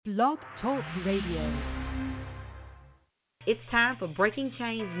Blog Talk Radio. It's time for Breaking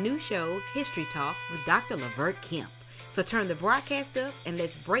Chains new show, History Talk, with Dr. Levert Kemp. So turn the broadcast up and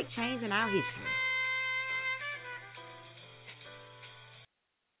let's break chains in our history.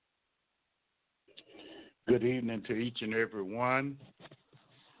 Good evening to each and every one.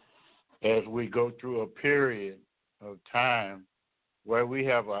 As we go through a period of time where we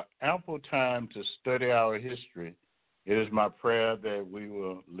have ample time to study our history, it is my prayer that we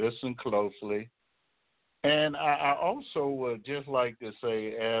will listen closely. And I also would just like to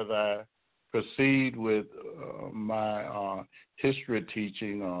say, as I proceed with my history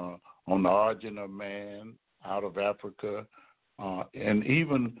teaching on the origin of man out of Africa, and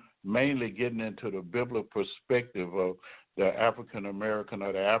even mainly getting into the biblical perspective of the African American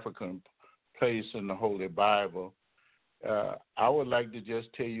or the African place in the Holy Bible, I would like to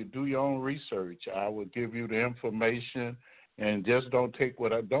just tell you, do your own research. I will give you the information, and just don't take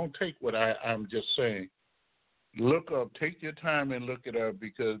what I'm just saying. Look up, take your time and look it up,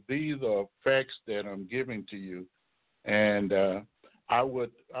 because these are facts that I'm giving to you, and I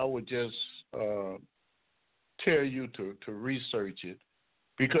would just tell you to research it,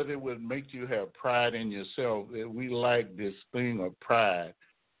 because it would make you have pride in yourself. We like this thing of pride,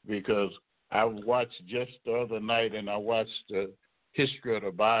 because I watched just the other night, and I watched the history of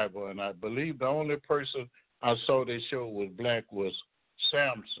the Bible, and I believe the only person I saw they showed was black was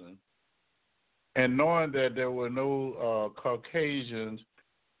Samson. And knowing that there were no Caucasians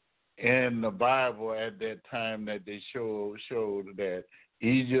in the Bible at that time, that they showed that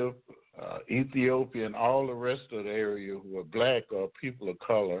Egypt, Ethiopia, and all the rest of the area were black or people of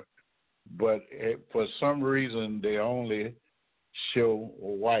color, but for some reason they only show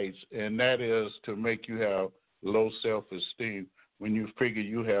whites, and that is to make you have low self-esteem when you figure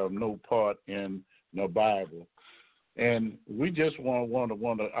you have no part in the Bible. And we just want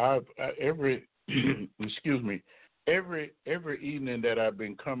to every excuse me, every evening that I've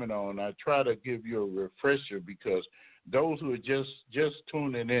been coming on, I try to give you a refresher, because those who are just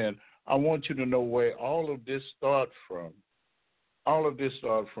tuning in, I want you to know where all of this started from.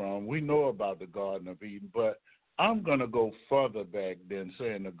 We know about the Garden of Eden, but I'm going to go further back than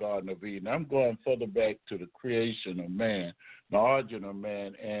saying the Garden of Eden. I'm going further back to the creation of man, the origin of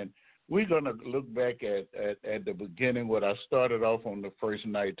man, and we're going to look back at the beginning, what I started off on the first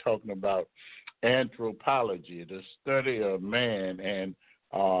night talking about anthropology, the study of man, and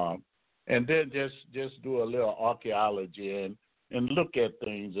then just do a little archaeology and look at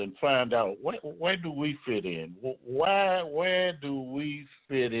things and find out where do we fit in? Where do we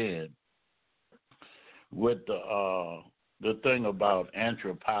fit in with the thing about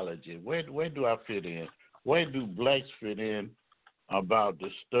anthropology? Where do I fit in? Where do blacks fit in about the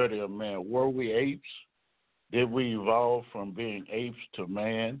study of man? Were we apes? Did we evolve from being apes to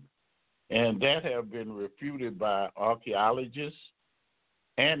man? And that have been refuted by archaeologists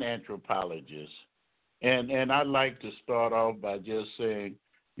and anthropologists. And I'd like to start off by just saying,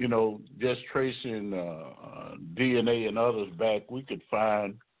 just tracing DNA and others back, we could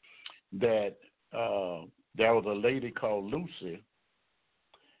find that there was a lady called Lucy,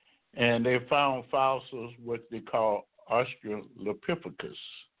 and they found fossils, what they call Australopithecus.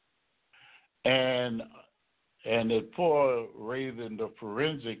 And before raising the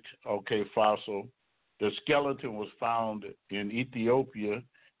forensic fossil, the skeleton was found in Ethiopia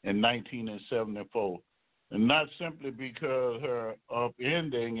in 1974. And not simply because her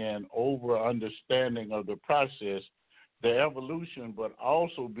upending and over-understanding of the process, the evolution, but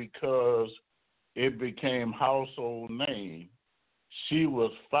also because it became household name. She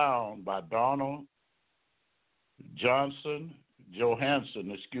was found by Donald Johansen,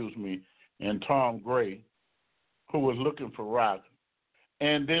 and Tom Gray, who was looking for rock.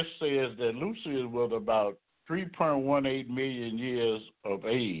 And this says that Lucy was about 3.18 million years of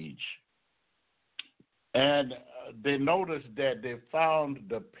age. And they noticed that they found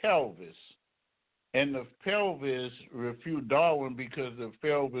the pelvis. And the pelvis refute Darwin, because the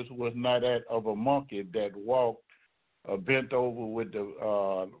pelvis was not that of a monkey that walked bent over with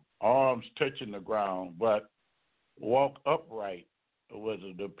the arms touching the ground, but walked upright. It was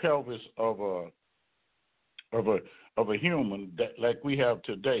the pelvis of a human, that like we have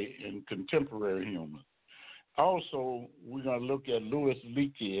today in contemporary humans. Also, we're going to look at Louis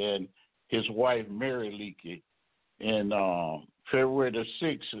Leakey and his wife Mary Leakey in February the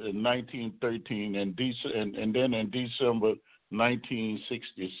 6th in 1913, and then in December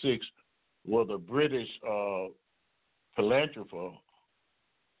 1966, was a British philanthropist,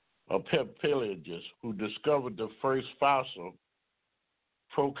 a paleontologist, who discovered the first fossil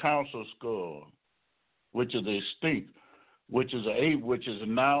proconsul skull, which is extinct. which is an ape, which is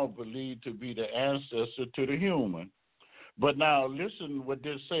now believed to be the ancestor to the human. But now listen what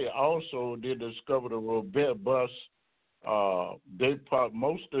they say. Also, they discovered a robust.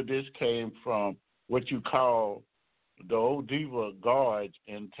 Most of this came from what you call the Odiva Gorge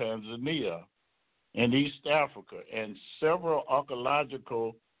in Tanzania, in East Africa, and several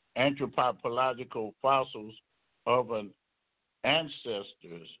archaeological anthropological fossils of an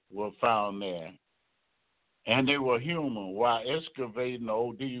ancestors were found there, and they were human. While excavating the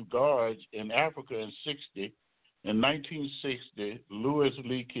Odiva Gorge in Africa in 1960, Louis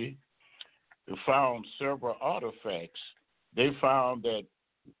Leakey found several artifacts. They found that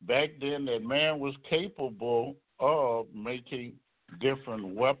back then that man was capable of making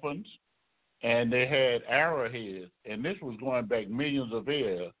different weapons, and they had arrowheads, and this was going back millions of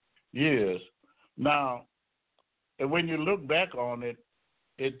years. Now, and when you look back on it,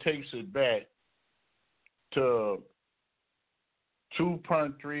 it takes it back to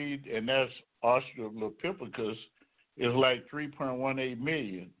 2.3, and that's Australopithecus is like 3.18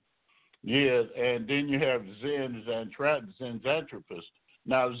 million years, and then you have Zinjanthropus.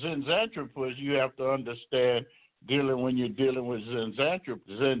 Now, Zinjanthropus, you have to understand, when you're dealing with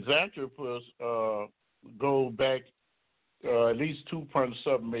Zinjanthropus go back at least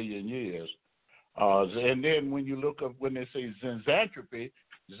 2.7 million years. And then when you look up, when they say Zinjanthropy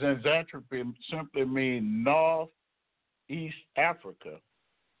simply means Northeast Africa.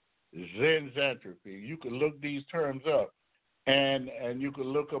 Zinjanthropy. You can look these terms up, and you can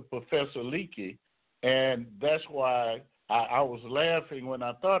look up Professor Leakey, and that's why I was laughing when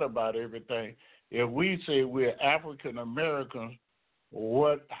I thought about everything. If we say we're African Americans,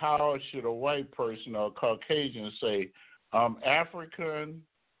 how should a white person or Caucasian say, I'm African,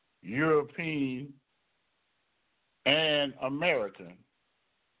 European, and American?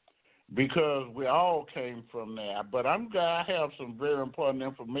 Because we all came from there. But I have some very important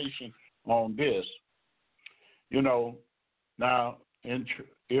information on this. Now,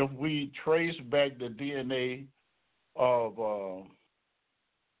 if we trace back the DNA of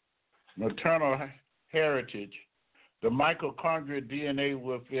maternal heritage, the mitochondrial DNA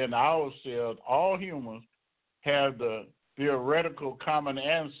within our cells, all humans have the theoretical common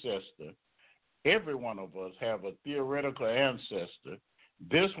ancestor. Every one of us have a theoretical ancestor.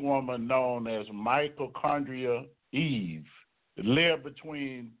 This woman, known as Mitochondria Eve, lived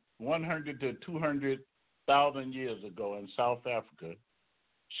between 100 to 200,000 years ago in South Africa.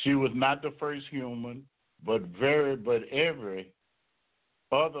 She was not the first human, but every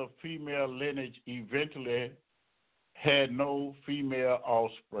other female lineage eventually had no female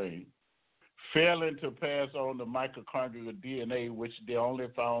offspring, failing to pass on the mitochondrial DNA, which they only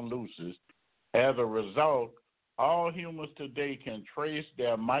found Lucy's. As a result, all humans today can trace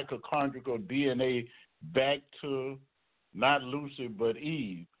their mitochondrial DNA back to not Lucy but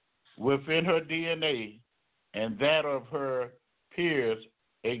Eve. Within her DNA and that of her peers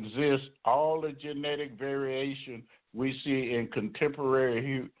exists all the genetic variation we see in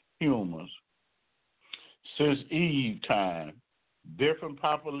contemporary humans. Since Eve time, different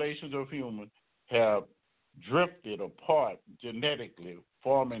populations of humans have drifted apart genetically,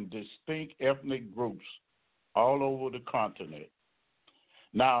 forming distinct ethnic groups all over the continent.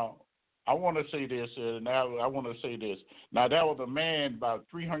 Now, I want to say this. Now, that was a man about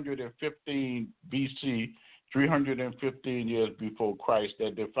 315 BC, 315 years before Christ,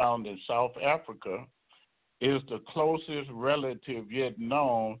 that they found in South Africa, is the closest relative yet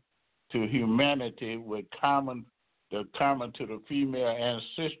known to humanity with common to the female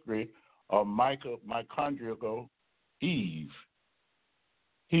ancestry of mitochondrial Eve.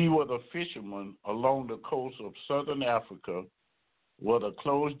 He was a fisherman along the coast of southern Africa with a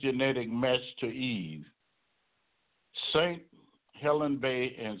close genetic match to Eve. St. Helen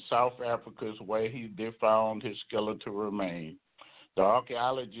Bay in South Africa is where they found his skeletal remains. The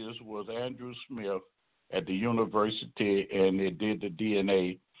archaeologist was Andrew Smith at the university, and they did the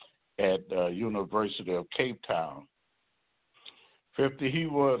DNA at the University of Cape Town. He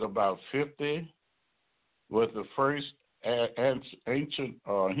was about 50, was the first ancient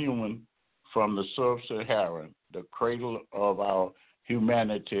human from the sub-Saharan, the cradle of our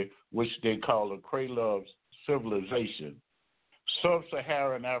humanity, which they call the cradle of civilization.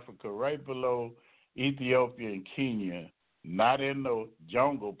 Sub-Saharan Africa, right below Ethiopia and Kenya, not in the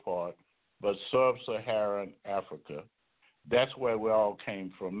jungle part, but sub-Saharan Africa. That's where we all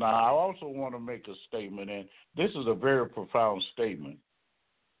came from. Now, I also want to make a statement, and this is a very profound statement.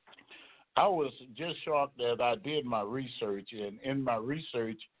 I was just shocked that I did my research, and in my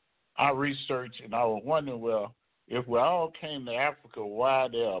research, I was wondering, well, if we all came to Africa, why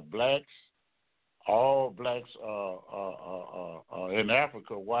there are blacks, all blacks in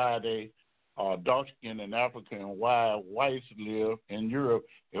Africa, why they are dark skinned in Africa, and why whites live in Europe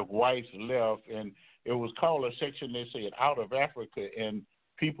if whites left. And it was called a section, they said, out of Africa, and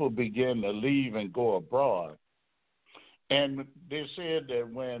people began to leave and go abroad. And they said that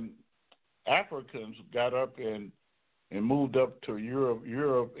when Africans got up and moved up to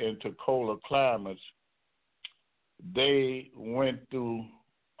Europe into colder climates, they went through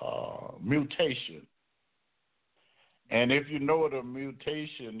mutation. And if you know what a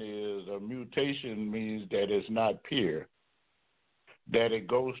mutation means that it's not pure, that it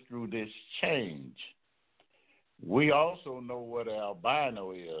goes through this change. We also know what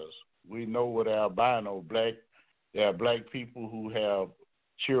albino is. We know what albino, there are black people who have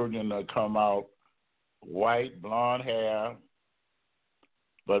children that come out white, blonde hair,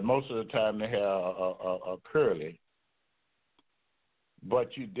 but most of the time they have a curly.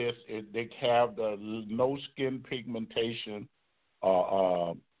 But they have the no skin pigmentation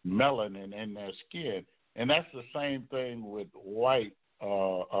or melanin in their skin. And that's the same thing with white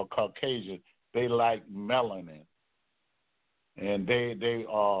or Caucasian. They like melanin. And they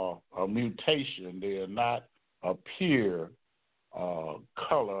are a mutation. They are not a pure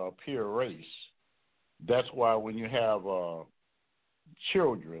color, a pure race. That's why when you have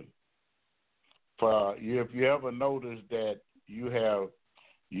children, if you ever notice that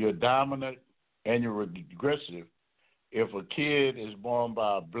you're dominant and you're regressive, if a kid is born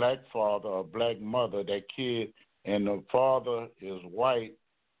by a black father or a black mother, that kid, and the father is white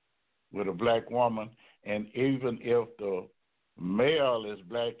with a black woman, and even if the male is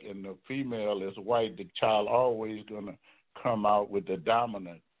black and the female is white, the child always going to come out with the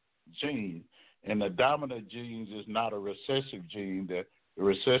dominant gene. And the dominant gene is not a recessive gene. The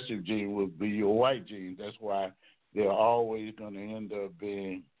recessive gene will be your white gene. That's why they're always going to end up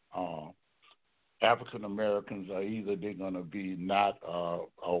being African Americans, or either they're going to be not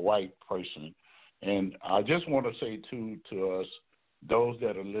a white person. And I just want to say, too, to us, those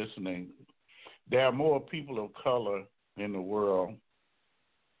that are listening, there are more people of color in the world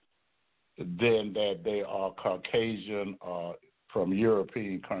than that they are Caucasian from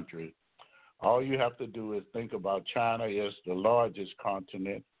European countries. All you have to do is think about China is the largest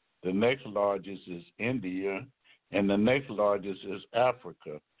continent. The next largest is India, and the next largest is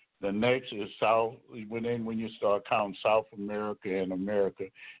Africa. The next is South. When you start counting South America and America,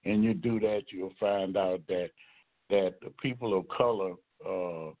 and you do that, you'll find out that the people of color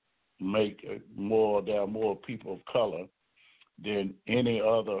make more. There are more people of color than any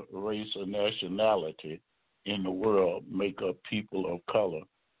other race or nationality in the world make up people of color.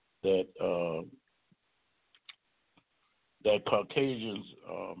 That Caucasians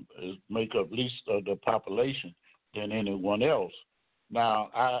make up least of the population than anyone else. Now,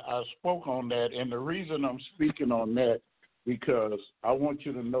 I spoke on that, and the reason I'm speaking on that, because I want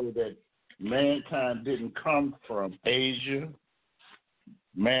you to know that mankind didn't come from Asia.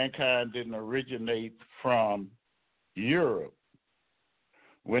 Mankind didn't originate from Europe.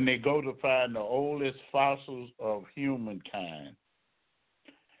 When they go to find the oldest fossils of humankind,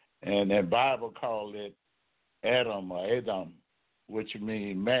 and the Bible called it Adam or Adam, which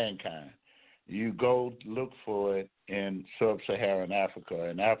means mankind. You go look for it in sub-Saharan Africa.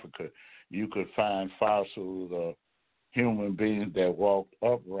 In Africa, you could find fossils of human beings that walked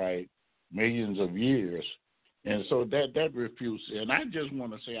upright millions of years. And so that refutes it. And I just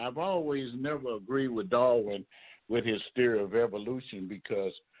want to say I've always never agreed with Darwin with his theory of evolution,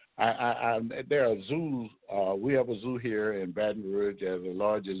 because there are zoos. We have a zoo here in Baton Rouge, as the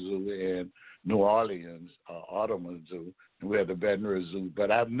largest zoo in New Orleans, Audubon Zoo, and we have the Baton Rouge Zoo. But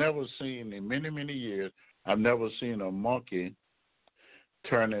I've never seen, in many, many years, I've never seen a monkey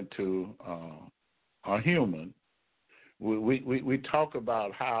turn into a human. We talk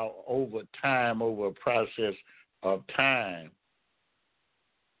about how over time, over a process of time,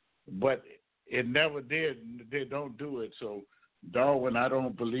 but it never did. They don't do it. So Darwin, I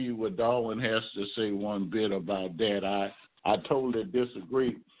don't believe what Darwin has to say one bit about that. I totally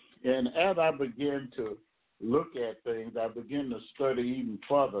disagree. And as I begin to look at things, I begin to study even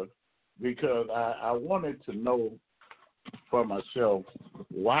further, because I wanted to know for myself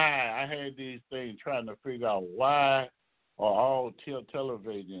why. I had these things trying to figure out why are all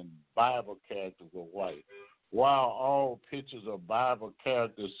television Bible characters were white. Why are all pictures of Bible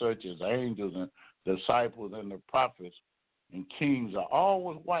characters such as angels and disciples and the prophets and kings are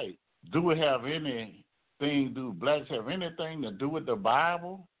always white? Do blacks have anything to do with the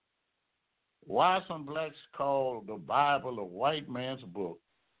Bible? Why are some blacks call the Bible a white man's book?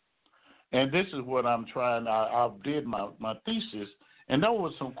 And this is what I'm trying. I did my thesis, And those were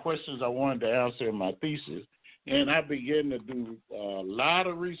some questions I wanted to answer in my thesis. And I began to do a lot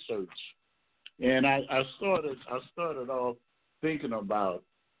of research. And I started off thinking about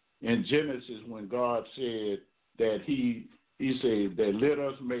in Genesis when God said that he said that let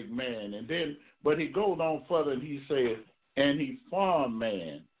us make man. And then, but he goes on further and he said, and he formed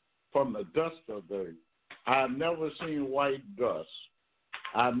man from the dust of the earth. I've never seen white dust.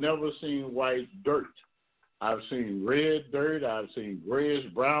 I've never seen white dirt. I've seen red dirt. I've seen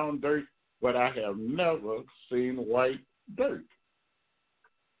grayish brown dirt, but I have never seen white dirt.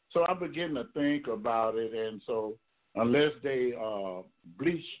 So I began to think about it, and so unless they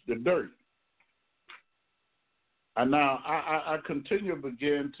bleach the dirt. And now I continue to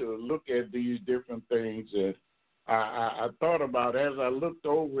begin to look at these different things, and I thought about as I looked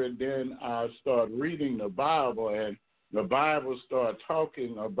over it, then I started reading the Bible, and the Bible started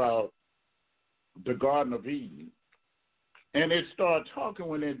talking about the Garden of Eden. And it started talking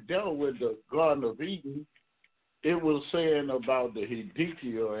when it dealt with the Garden of Eden, it was saying about the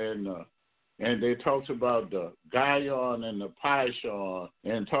Hedekiah and they talked about the Gaion and the Pishon,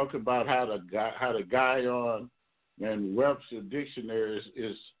 and talked about how the Gaion and Webster dictionaries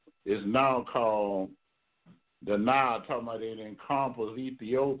is now called the Nile, talking about it encompasses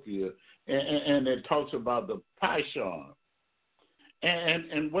Ethiopia, and it talks about the Pishon.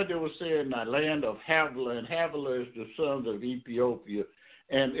 And what they were saying, the land of Havilah, and Havilah is the sons of Ethiopia.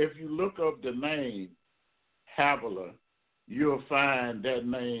 And if you look up the name Havilah, you'll find that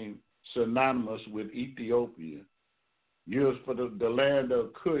name synonymous with Ethiopia. Used for the land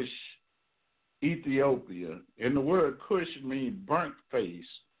of Cush, Ethiopia. And the word Cush means burnt face.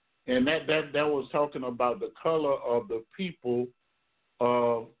 And that was talking about the color of the people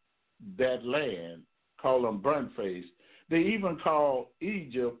of that land, call them burnt face. They even call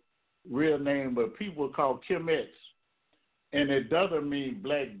Egypt, real name, but people call Kemp. And it doesn't mean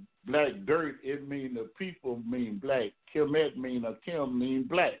black dirt. It means the people mean black. Kemet mean, or Kim mean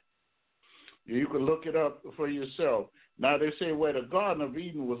black. You can look it up for yourself. Now they say where the Garden of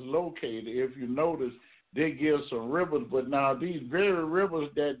Eden was located, if you notice, they give some rivers, but now these very rivers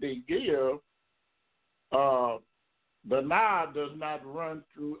that they give, the Nile does not run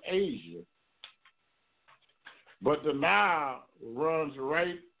through Asia. But the Nile runs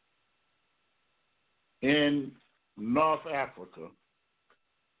right in North Africa.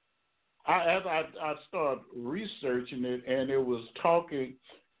 As I started researching it, and it was talking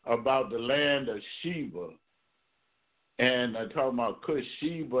about the land of Sheba, and I talking about Cush,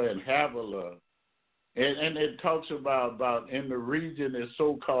 Sheba, and Havilah, and it talks about in the region is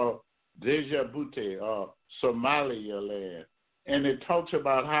so-called Djibouti, or Somalia land, and it talks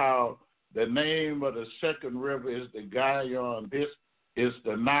about how the name of the second river is the Gaion. This is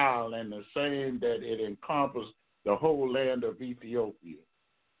the Nile, and the same that it encompasses the whole land of Ethiopia.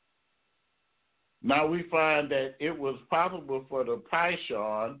 Now we find that it was possible for the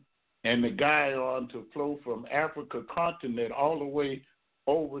Pishon and the Gaion to flow from Africa continent all the way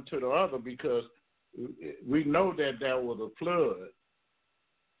over to the other, because we know that there was a flood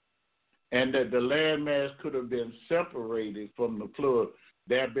and that the landmass could have been separated from the flood.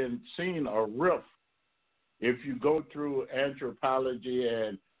 There have been seen a rift. If you go through anthropology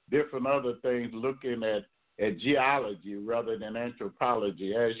and different other things, looking at geology rather than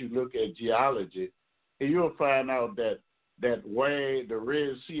anthropology, as you look at geology, you'll find out that way the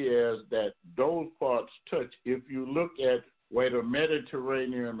Red Sea is, that those parts touch. If you look at where the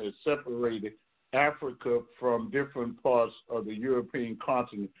Mediterranean is separated Africa from different parts of the European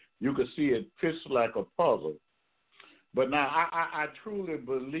continent, you can see it fits like a puzzle. But now I truly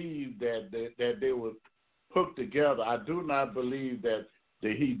believe that they were hooked together. I do not believe that the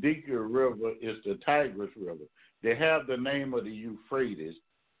Hedekiah River is the Tigris River. They have the name of the Euphrates,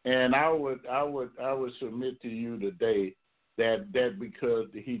 and I would submit to you today that because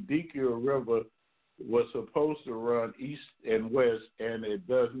the Hedekiah River was supposed to run east and west, and it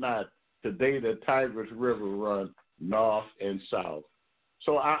does not. Today the Tigris River runs north and south.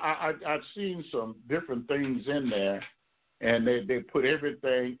 So I've seen some different things in there. And they put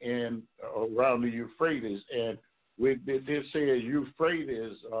everything in around the Euphrates, and they say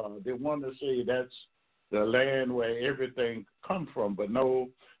Euphrates. They want to say that's the land where everything comes from, but no.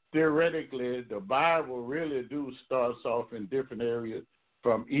 Theoretically, the Bible really do starts off in different areas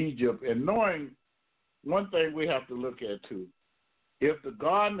from Egypt. And knowing one thing we have to look at too, if the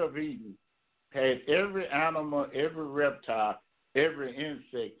Garden of Eden had every animal, every reptile, every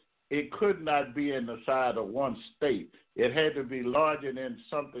insect, it could not be in the side of one state. It had to be larger than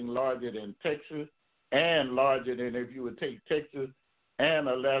something larger than Texas, and larger than if you would take Texas and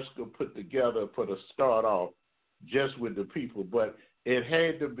Alaska put together for the start off just with the people. But it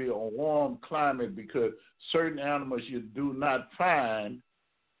had to be a warm climate because certain animals you do not find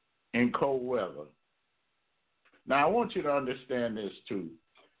in cold weather. Now, I want you to understand this too.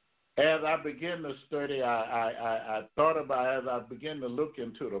 As I began to study, I thought about, as I began to look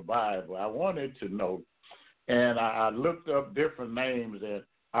into the Bible, I wanted to know, and I looked up different names, and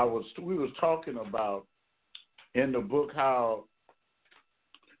we was talking about in the book how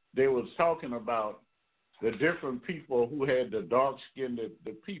they was talking about the different people who had the dark skin,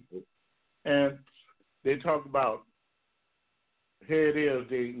 the people, and they talk about, here it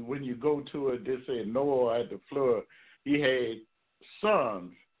is, when you go to it, they say Noah at the flood, he had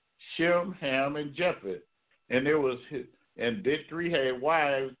sons, Shem, Ham, and Japheth, and they three had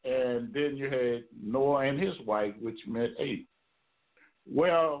wives, and then you had Noah and his wife, which meant 8.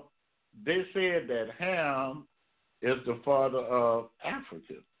 Well, they said that Ham is the father of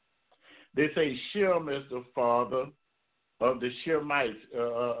Africa. They say Shem is the father of the Shemites,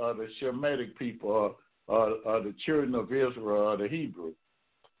 the Shemitic people, the children of Israel, the Hebrew.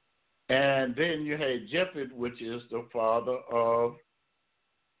 And then you had Japheth, which is the father of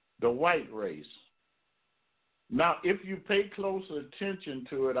the white race. Now, if you pay close attention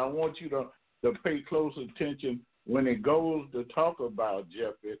to it, I want you to pay close attention when it goes to talk about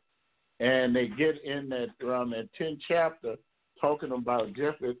Japheth, and they get in that around that 10th chapter talking about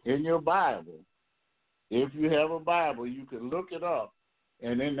Japheth in your Bible. If you have a Bible, you can look it up.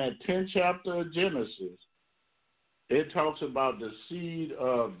 And in that 10th chapter of Genesis, it talks about the seed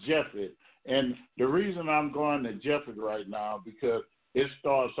of Japheth. And the reason I'm going to Japheth right now, because it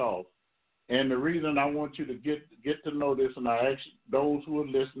starts off. And the reason I want you to get to know this, and I ask those who are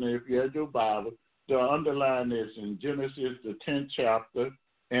listening, if you have your Bible, to underline this in Genesis, the 10th chapter,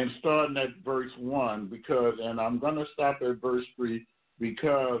 and starting at verse 1, and I'm going to stop at verse 3,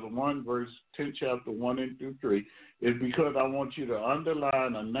 because 10th chapter 1 and through 3, is because I want you to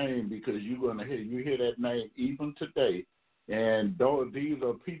underline a name, because you're going to hear that name even today. And these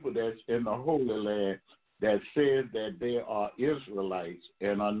are people that's in the Holy Land that says that they are Israelites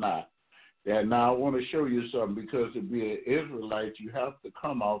and are not. And now I want to show you something, because to be an Israelite, you have to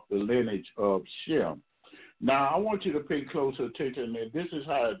come off the lineage of Shem. Now, I want you to pay close attention, and this is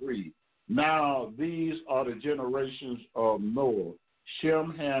how it reads. Now, these are the generations of Noah,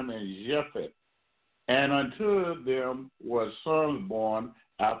 Shem, Ham, and Japheth. And unto them were sons born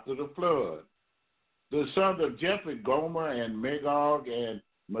after the flood. The sons of Japheth, Gomer, and Magog, and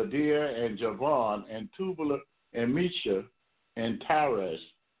Medea, and Javan, and Tubal, and Mesha, and Tyrus.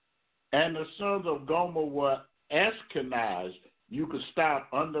 And the sons of Gomer were Ashkenaz. You could stop,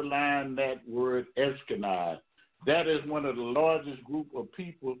 underline that word Ashkenaz. That is one of the largest group of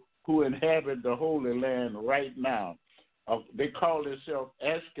people who inhabit the Holy Land right now. They call themselves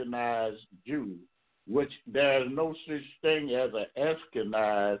Ashkenaz Jews, which there is no such thing as an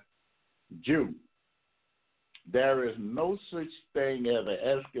Ashkenaz Jew. There is no such thing as an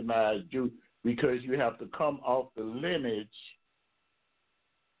Ashkenaz Jew, because you have to come off the lineage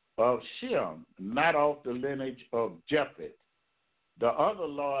of Shem, not off the lineage of Japheth. The other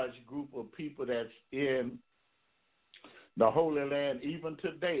large group of people that's in the Holy Land even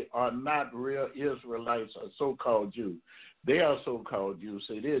today are not real Israelites or so-called Jews. They are so-called Jews.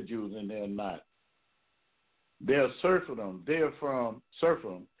 Say they're Jews and they're not. They're Serfdom. They're from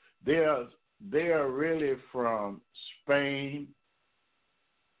Serfdom. They are really from Spain.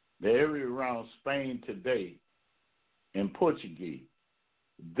 They're around Spain today and Portuguese.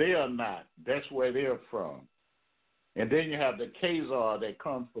 They are not. That's where they're from. And then you have the Khazar that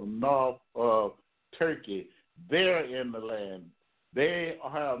come from north of Turkey. They're in the land. They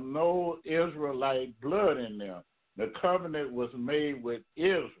have no Israelite blood in them. The covenant was made with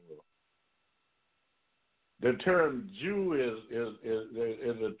Israel. The term Jew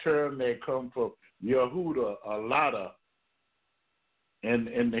is a term that comes from Yehuda, Alada,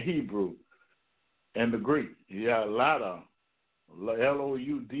 in the Hebrew and the Greek. Yeah, Lada,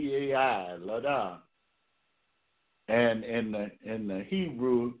 Loudai, Lada. And in the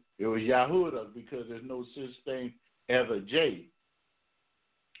Hebrew, it was Yehuda, because there's no such thing as a J.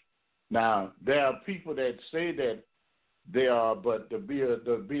 Now, there are people that say that they are, but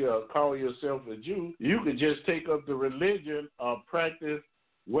call yourself a Jew, you could just take up the religion or practice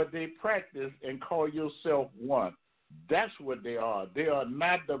what they practice and call yourself one. That's what they are. They are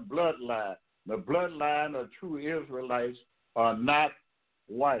not the bloodline. The bloodline of true Israelites are not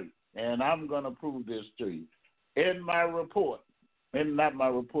white. And I'm going to prove this to you. In my report, not my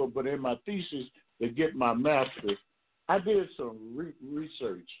report, but in my thesis to get my master's, I did some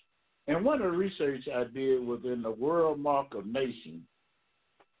research. And one of the research I did was in the World Mark of Nations.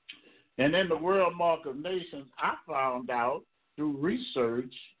 And in the World Mark of Nations, I found out through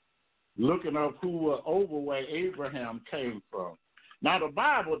research, looking up who were over where Abraham came from. Now, the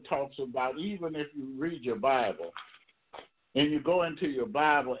Bible talks about, even if you read your Bible, and you go into your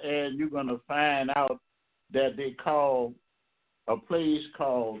Bible, and you're going to find out that they call a place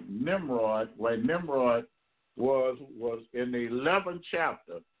called Nimrod, where Nimrod was in the 11th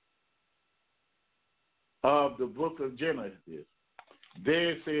chapter of the book of Genesis.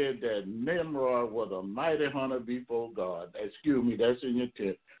 They said that Nimrod was a mighty hunter before God. Excuse me, that's in your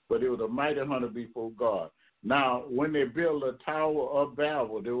text. But it was a mighty hunter before God. Now, when they built the Tower of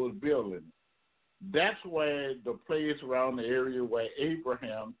Babel, they was building it. That's where the place around the area where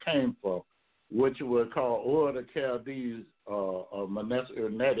Abraham came from, which was called Ur of the Chaldees, Manasseh,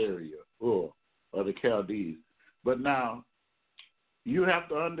 in that area, Ur of the Chaldees. But now, you have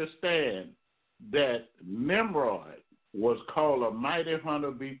to understand that Nimrod was called a mighty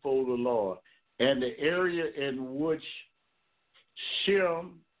hunter before the Lord, and the area in which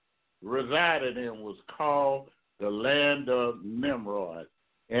Shem resided in was called the land of Nimrod.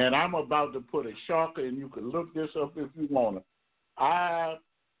 And I'm about to put a shocker, and you can look this up if you want to. I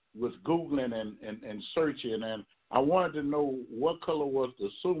was Googling and searching, and I wanted to know what color was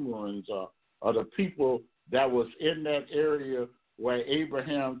the Sumerians, or the people that was in that area where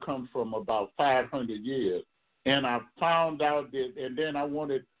Abraham come from about 500 years. And I found out that, and then I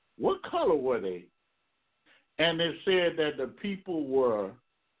wanted, what color were they? And it said that the people were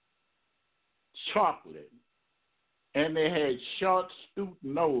chocolate, and they had short, stoop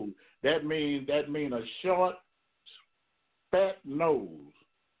nose. That means a short, fat nose.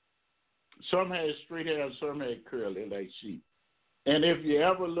 Some had straight hair, and some had curly like sheep. And if you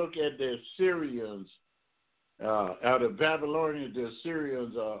ever look at the Assyrians, out of Babylonians, the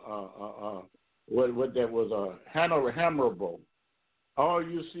Assyrians, what that was hammerable. All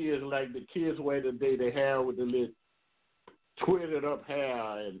you see is like the kids wear today, they have with the little twitted up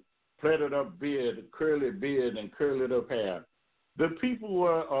hair and plaited up beard, curly beard and curled up hair. The people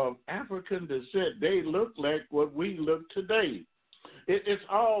were of African descent. They looked like what we look today. It's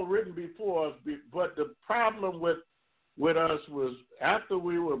all written before us, but the problem with us was after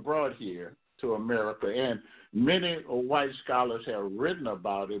we were brought here to America, and many white scholars have written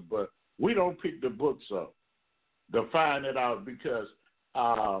about it, but we don't pick the books up to find it out because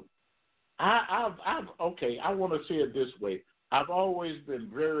I want to say it this way. I've always been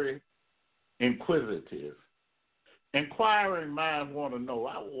very inquisitive. Inquiring minds want to know,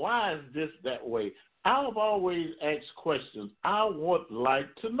 why is this that way? I've always asked questions. I would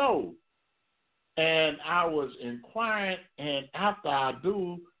like to know. And I was inquiring, and after I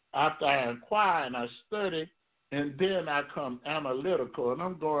inquire and I study, and then I come analytical, and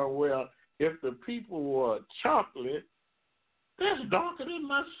I'm going, well, if the people were chocolate, that's darker than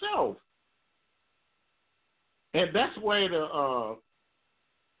myself. And that's where the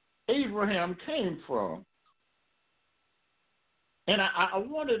Abraham came from. And I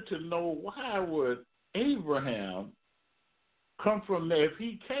wanted to know, why would Abraham come from there? If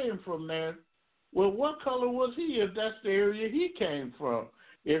he came from there, well, what color was he if that's the area he came from?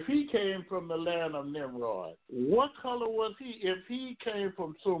 If he came from the land of Nimrod, what color was he if he came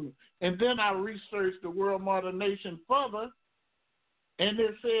from Sumer? And then I researched the World Modern Nation further, and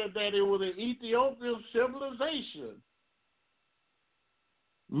it said that it was an Ethiopian civilization.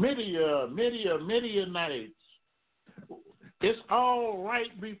 Midianites. It's all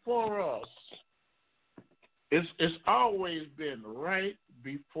right before us. It's always been right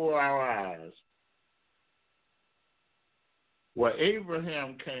before our eyes. Where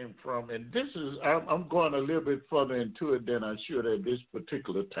Abraham came from, and this is, I'm going a little bit further into it than I should at this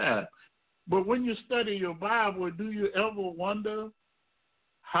particular time. But when you study your Bible, do you ever wonder,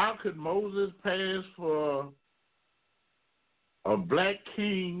 how could Moses pass for a black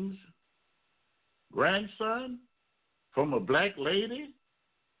king's grandson from a black lady?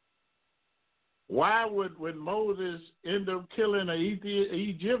 Why would, when Moses ended up killing an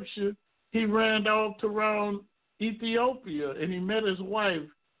Egyptian, he ran off to around Ethiopia, and he met his wife,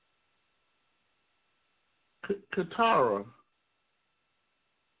 Katara.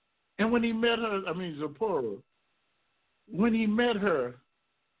 And when he met her, Zipporah, when he met her,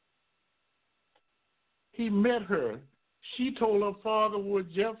 she told her father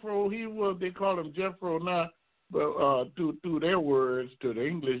what Jethro, they call him Jethro now, but through their words, to the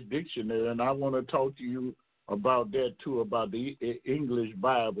English dictionary, and I want to talk to you about that too, about the English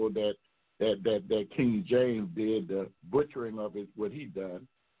Bible that King James did, the butchering of it, what he done.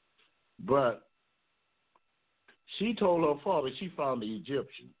 But she told her father she found the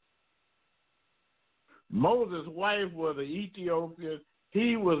Egyptian. Moses' wife was an Ethiopian.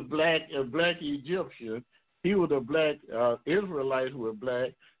 He was black, a black Egyptian. He was a black Israelite who was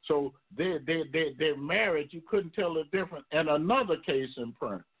black. So their marriage, you couldn't tell the difference. And another case in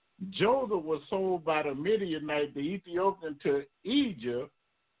point, Joseph was sold by the Midianite, the Ethiopian, to Egypt.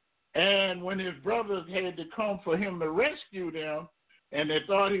 And when his brothers had to come for him to rescue them, and they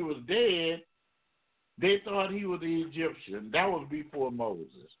thought he was dead, they thought he was the Egyptian. That was before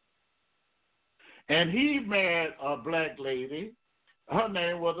Moses. And he married a black lady. Her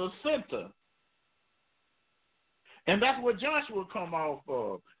name was Asinta. And that's what Joshua come off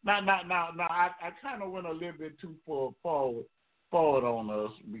of. Now, I kind of went a little bit too forward on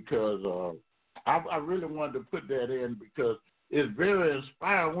us because I really wanted to put that in because it's very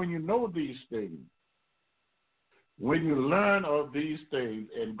inspiring when you know these things. When you learn of these things,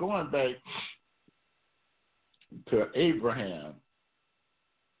 and going back to Abraham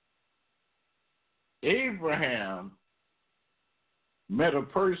met a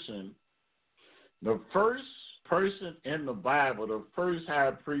person, the first person in the Bible, the first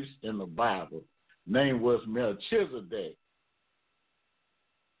high priest in the Bible, name was Melchizedek.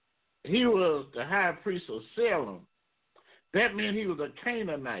 He was the high priest of Salem. That meant he was a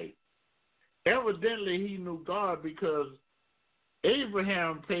Canaanite. Evidently, he knew God because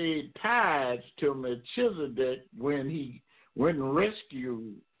Abraham paid tithes to Melchizedek when he went and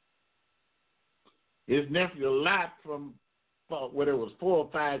rescued his nephew Lot from, well, it was 4 or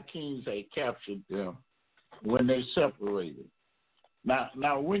 5 kings that captured them when they separated.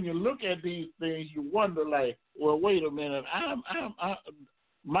 Now, when you look at these things, you wonder, like, well, wait a minute.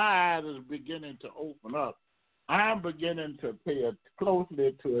 My eyes is beginning to open up. I'm beginning to pay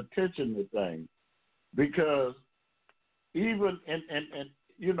closely to attention to things because even and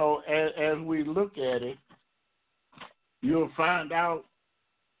you know, as we look at it, you'll find out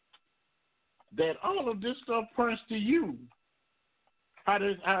that all of this stuff points to you. How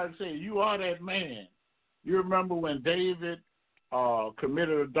I say, you are that man. You remember when David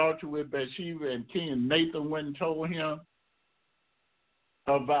committed adultery with Bathsheba and King Nathan went and told him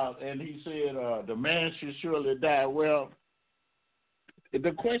about, and he said the man should surely die. Well,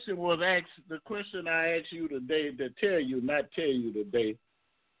 the question I asked you today to tell you, not tell you today,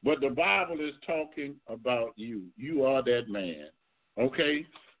 but the Bible is talking about you. You are that man, okay?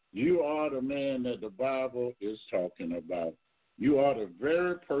 You are the man that the Bible is talking about. You are the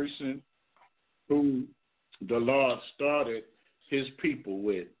very person who the Lord started his people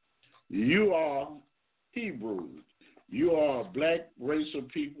with. You are Hebrews. You are a black race of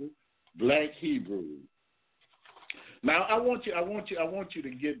people, black Hebrews. Now, I want you to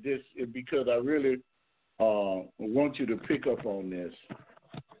get this because I really want you to pick up on this.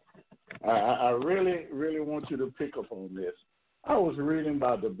 I really, really want you to pick up on this. I was reading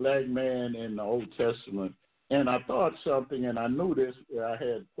about the black man in the Old Testament, and I thought something, and I knew this. I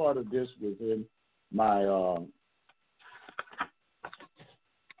had part of this within my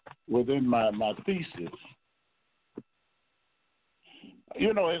thesis.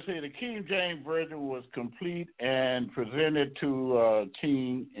 You know, it said the King James Version was complete and presented to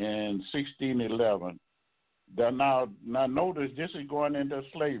King in 1611. Now notice this is going into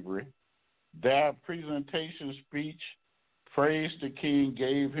slavery. Their presentation speech praised the king,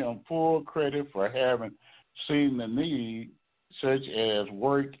 gave him full credit for having seen the need, such as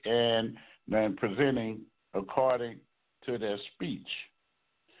work and then presenting according to their speech.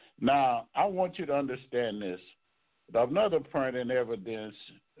 Now, I want you to understand this. Another point in evidence,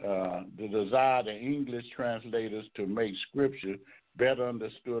 the desire of English translators to make Scripture better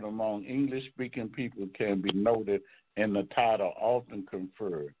understood among English-speaking people can be noted in the title often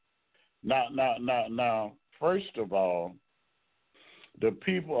conferred. Now, first of all, the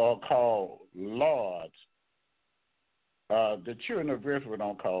people are called lords. The children of Israel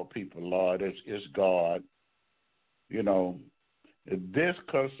don't call people lord. It's God. You know, this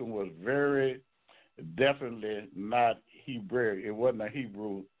custom was very definitely not Hebrew. It wasn't a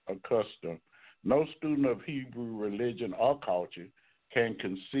Hebrew custom. No student of Hebrew religion or culture can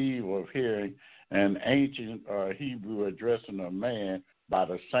conceive of hearing an ancient Hebrew addressing a man by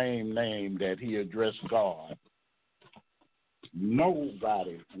the same name that he addressed God.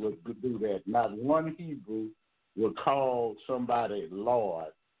 Nobody would do that. Not one Hebrew would call somebody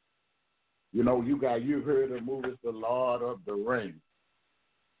Lord. You know, you've heard the movie The Lord of the Rings.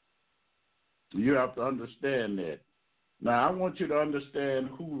 You have to understand that. Now, I want you to understand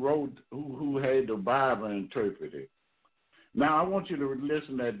who had the Bible interpreted. Now, I want you to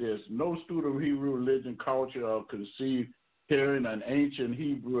listen at this. No student of Hebrew religion, culture, or conceived hearing an ancient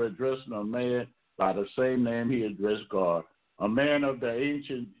Hebrew addressing a man by the same name he addressed God. A man of the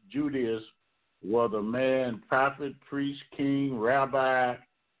ancient Judaism was a man, prophet, priest, king, rabbi,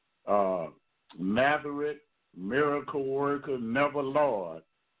 Nazareth, miracle worker, never Lord.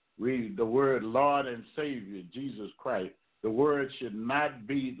 The word Lord and Savior, Jesus Christ. The word should not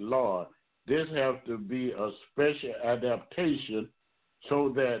be Lord. This has to be a special adaptation so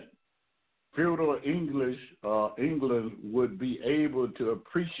that feudal England would be able to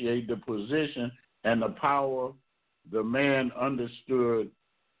appreciate the position and the power. The man understood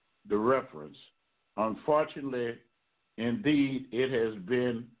the reference. Unfortunately, indeed, it has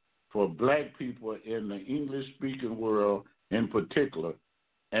been for black people in the English-speaking world in particular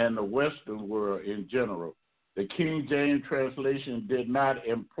and the Western world in general. The King James translation did not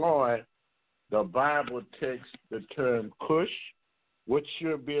employ the Bible text the term Cush, which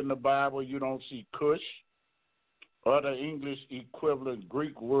should be in the Bible. You don't see Cush, or the English equivalent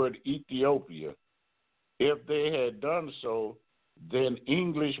Greek word Ethiopia. If they had done so, then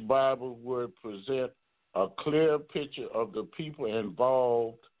English Bible would present a clear picture of the people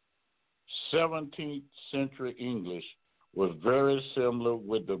involved. 17th century English was very similar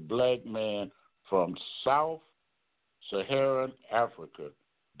with the black man from South Saharan Africa.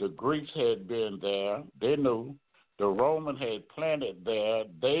 The Greeks had been there, they knew. The Roman had planted there,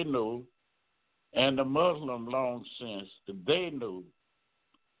 they knew. And the Muslim long since, they knew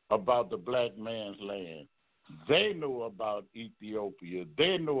about the black man's land. They knew about Ethiopia.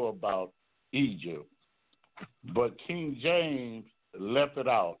 They knew about Egypt. But King James left it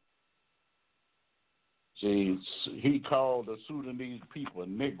out. See, he called the Sudanese people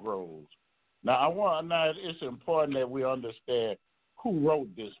Negroes. Now, it's important that we understand who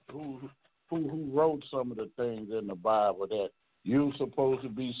wrote this, who wrote some of the things in the Bible that you're supposed to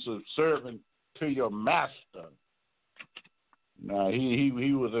be subservient to your master. Now, he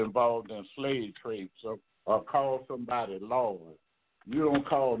was involved in slave trade, so or call somebody Lord. You don't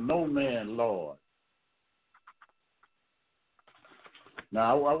call no man Lord.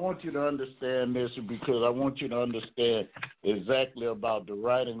 Now, I want you to understand this because I want you to understand exactly about the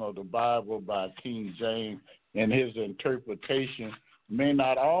writing of the Bible by King James, and his interpretation may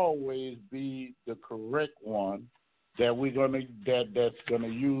not always be the correct one that that's gonna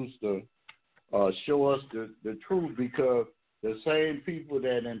use to show us the truth, because the same people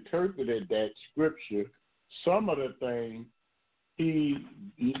that interpreted that scripture, some of the things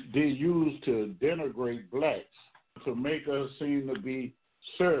they used to denigrate blacks, to make us seem to be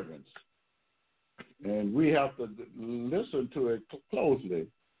servants. And we have to listen to it closely.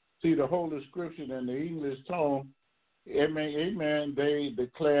 See, the Holy Scripture in the English tongue, amen, they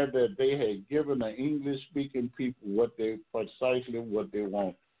declared that they had given the English-speaking people precisely what they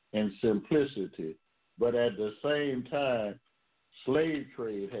want in simplicity. But at the same time, slave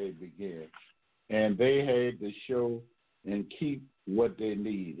trade had begun, and they had to show and keep what they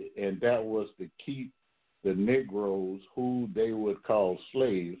needed, and that was to keep the Negroes, who they would call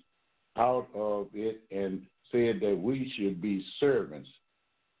slaves, out of it, and said that we should be servants.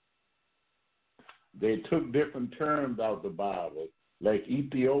 They took different terms out of the Bible, like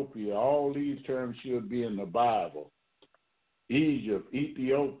Ethiopia. All these terms should be in the Bible. Egypt,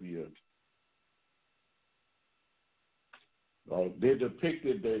 Ethiopia. They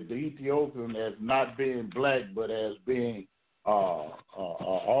depicted the Ethiopian as not being black, but as being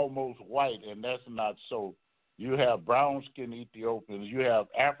almost white, and that's not so. You have brown-skinned Ethiopians. You have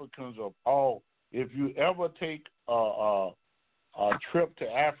Africans of all. If you ever take a trip to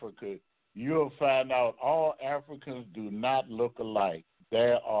Africa, you'll find out all Africans do not look alike.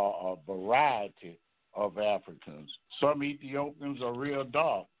 There are a variety of Africans. Some Ethiopians are real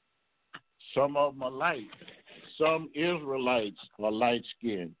dark. Some of them are light. Some Israelites are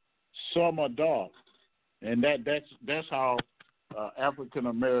light-skinned. Some are dark. And that's how African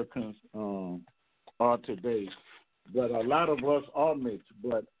Americans are today. But a lot of us are mixed.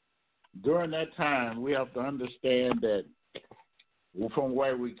 But during that time, we have to understand that from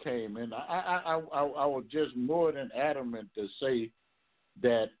where we came. And I was just more than adamant to say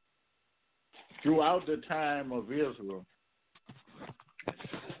that throughout the time of Israel,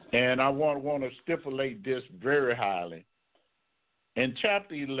 and I want to stipulate this very highly, in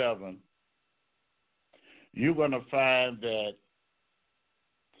chapter 11, you're going to find that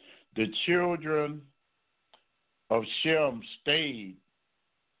the children of Shem stayed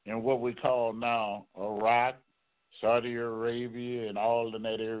in what we call now Iraq, Saudi Arabia, and all in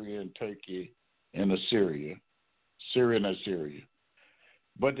that area in Turkey and Syria.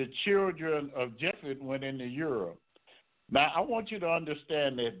 But the children of Japheth went into Europe. Now, I want you to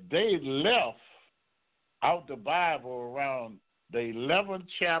understand that they left out the Bible around the 11th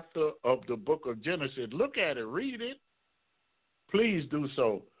chapter of the book of Genesis. Look at it. Read it. Please do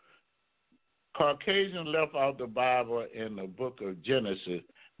so. Caucasians left out the Bible in the book of Genesis,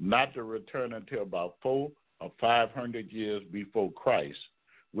 not to return until about 400 of 500 years before Christ,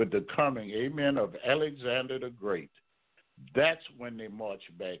 with the coming, amen, of Alexander the Great. That's when they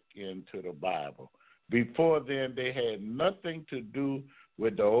marched back into the Bible. Before then, they had nothing to do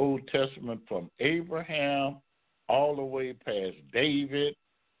with the Old Testament from Abraham all the way past David.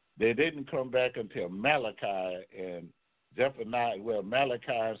 They didn't come back until Malachi and Zephaniah, well, Malachi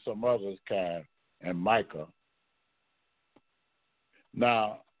and some others kind, and Micah.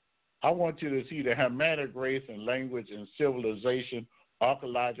 Now, I want you to see the Hamitic race and language and civilization,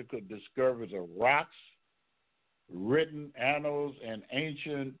 archaeological discoveries of rocks, written annals, and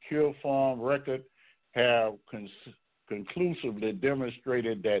ancient cuneiform record have conclusively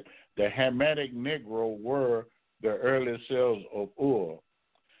demonstrated that the Hamitic Negro were the early settlers of Ur.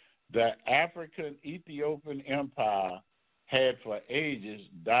 The African Ethiopian Empire had for ages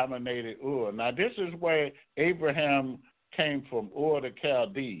dominated Ur. Now, this is where Abraham came from, Ur the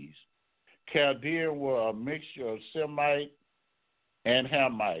Chaldees. Chaldeans were a mixture of Semite and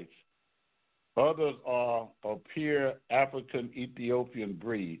Hamites. Others are a pure African Ethiopian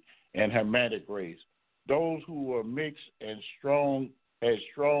breed and Hamitic race. Those who were mixed and had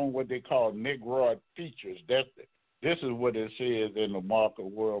strong what they call Negroid features. This is what it says in the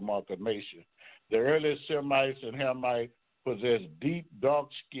World Marker Nation. The early Semites and Hamites possessed deep, dark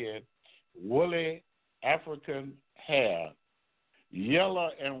skin, woolly African hair.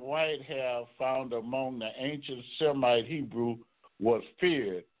 Yellow and white hair found among the ancient Semite Hebrew was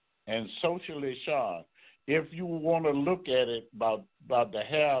feared and socially shunned. If you want to look at it about the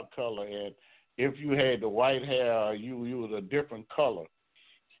hair color, and if you had the white hair, you was a different color.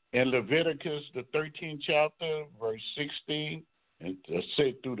 In Leviticus, the 13th chapter, verse 16 and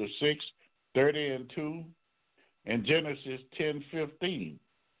through the 6th, 30 and 2, and Genesis 10:15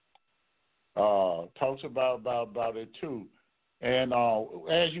 talks about it too. And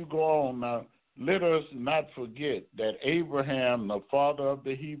as you go on, let us not forget that Abraham, the father of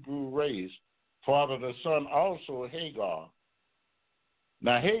the Hebrew race, fathered a son also, Hagar.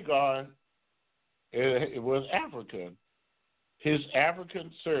 Now, Hagar, it was African. His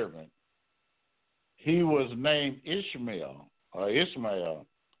African servant, he was named Ishmael.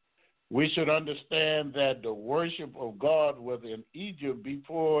 We should understand that the worship of God was in Egypt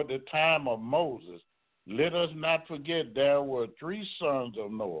before the time of Moses. Let us not forget there were 3 sons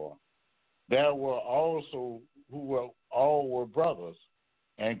of Noah. There were also all were brothers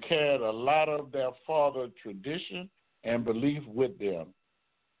and carried a lot of their father's tradition and belief with them.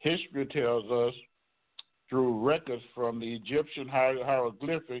 History tells us through records from the Egyptian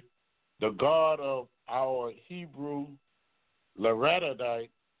hieroglyphic, the God of our Hebrew Levertites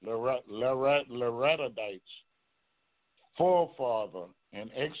forefather in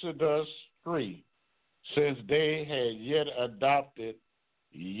Exodus 3, since they had yet adopted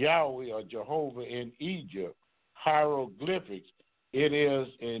Yahweh or Jehovah in Egypt, hieroglyphics, it is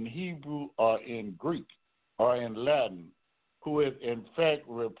in Hebrew or in Greek or in Latin, who has in fact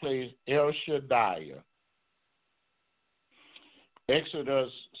replaced El Shaddai.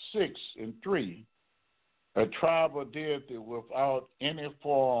 Exodus 6 and 3, a tribal deity without any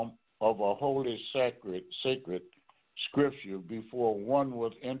form of a holy sacred scripture before one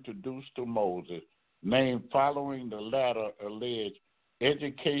was introduced to Moses, named following the latter alleged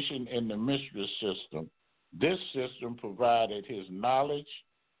education in the mystery system. This system provided his knowledge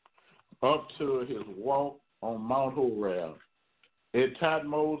up to his walk on Mount Horeb. It taught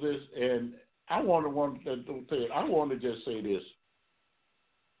Moses, and I want to just say this.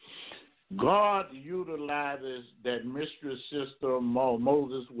 God utilizes that mystery system.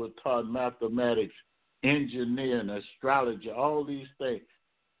 Moses was taught mathematics, engineering, astrology, all these things.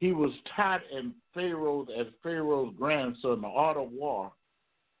 He was taught as Pharaoh's grandson, the art of war.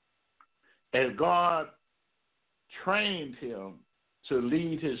 And God trained him to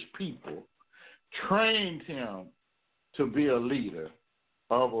lead his people, trained him to be a leader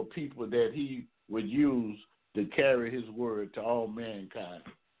of a people that he would use to carry his word to all mankind.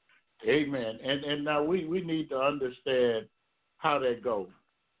 Amen. And now we need to understand how that goes.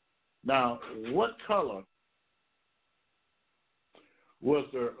 Now, what color was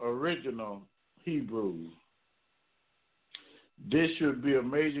the original Hebrew? This should be a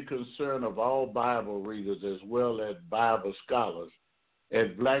major concern of all Bible readers as well as Bible scholars. As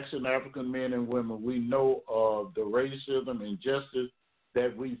blacks and African men and women, we know of the racism and injustice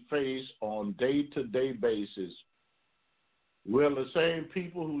that we face on day-to-day basis. We're the same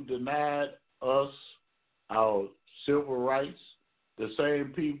people who denied us our civil rights, the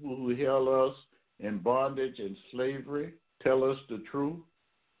same people who held us in bondage and slavery, tell us the truth.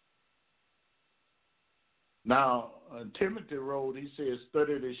 Now, Timothy wrote, he says,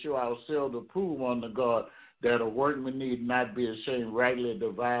 study to show ourselves approved unto God, that a workman need not be ashamed, rightly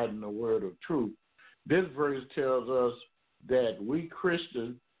dividing the word of truth. This verse tells us that we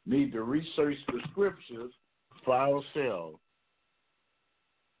Christians need to research the scriptures for ourselves.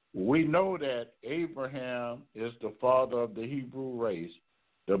 We know that Abraham is the father of the Hebrew race.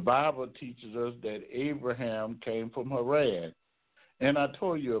 The Bible teaches us that Abraham came from Haran. And I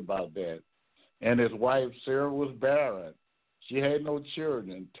told you about that. And his wife Sarah was barren. She had no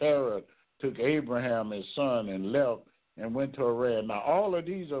children. Terah took Abraham, his son, and left and went to Haran. Now, all of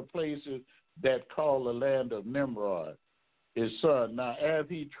these are places that call the land of Nimrod, his son. Now, as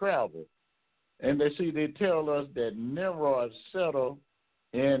he traveled, and they tell us that Nimrod settled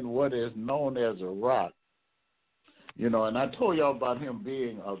in what is known as Iraq. And I told y'all about him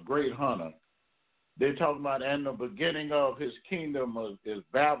being a great hunter. They talk about, and the beginning of his kingdom is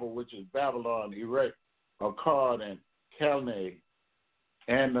Babel, which is Babylon, Erech, Akkad, and Calneh,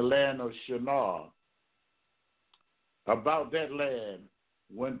 and the land of Shinar. About that land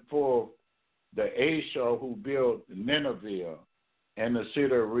went forth the Ashur who built Nineveh and the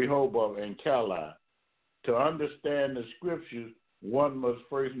city of Rehoboth and Calah. To understand the scriptures, one must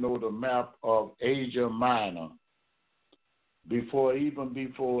first know the map of Asia Minor, before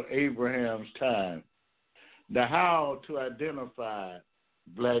Abraham's time. Now, how to identify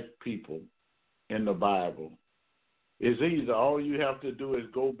black people in the Bible is easy. All you have to do is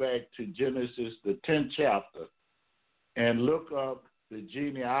go back to Genesis, the 10th chapter, and look up the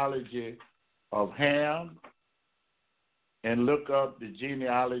genealogy of Ham and look up the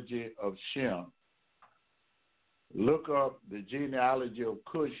genealogy of Shem. Look up the genealogy of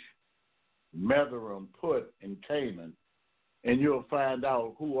Cush, Mithraim, Put, and Canaan, and you'll find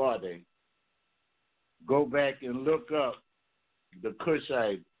out who are they. Go back and look up the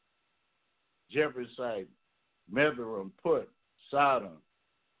Cushite, Jebusite, Mithraim, Put, Sodom,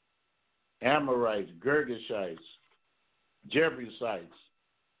 Amorites, Girgashites, Jebusites,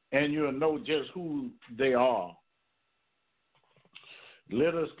 and you'll know just who they are.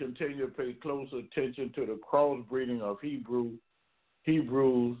 Let us continue to pay close attention to the crossbreeding of Hebrews,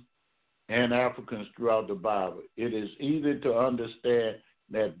 and Africans throughout the Bible. It is easy to understand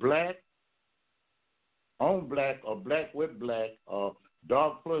that black on black or black with black or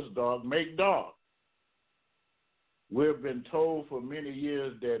dark plus dark make dark. We've been told for many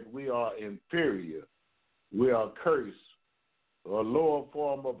years that we are inferior, we are cursed, or a lower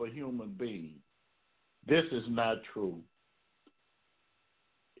form of a human being. This is not true.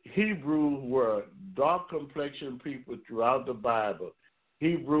 Hebrews were dark complexioned people throughout the Bible.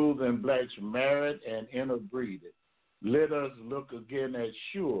 Hebrews and blacks married and interbreeded. Let us look again at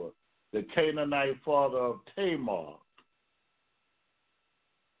Shur, the Canaanite father of Tamar,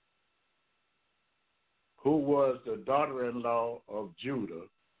 who was the daughter-in-law of Judah,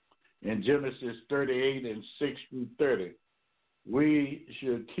 in Genesis 38 and 6 through 30. We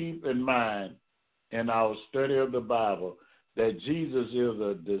should keep in mind in our study of the Bible that Jesus is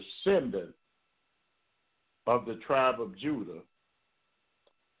a descendant of the tribe of Judah.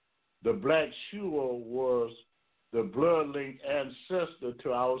 The black Shur was the blood-linked ancestor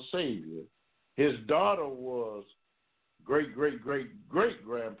to our Savior. His daughter was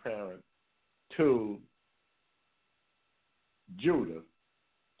great-great-great-great-grandparent to Judah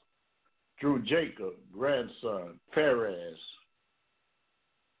through Jacob, grandson, Perez.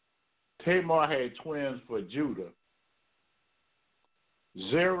 Tamar had twins for Judah,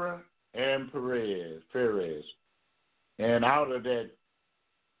 Zerah and Perez. And out of that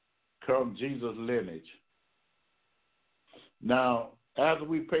come Jesus' lineage. Now, as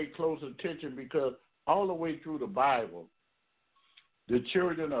we pay close attention, because all the way through the Bible, the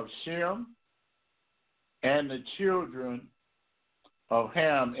children of Shem and the children of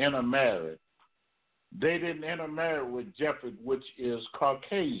Ham intermarried. They didn't intermarry with Japheth, which is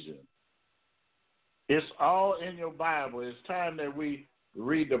Caucasian. It's all in your Bible. It's time that we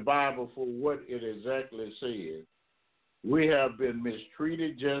read the Bible for what it exactly says. We have been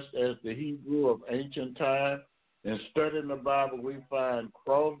mistreated just as the Hebrew of ancient time. In studying the Bible, we find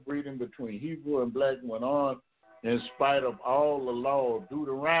crossbreeding between Hebrew and black went on in spite of all the law of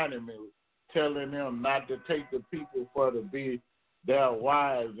Deuteronomy, telling them not to take the people for to be their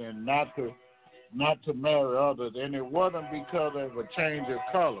wives and not to marry others. And it wasn't because of a change of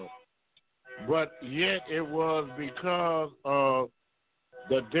color, but yet it was because of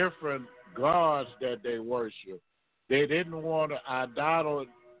the different gods that they worship. They didn't want idol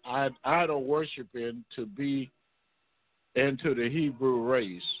worshiping to be into the Hebrew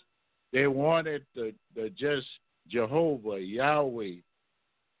race. They wanted the just Jehovah, Yahweh,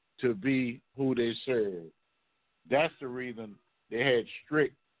 to be who they served. That's the reason they had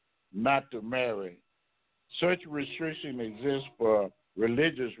strict not to marry Such restriction exists for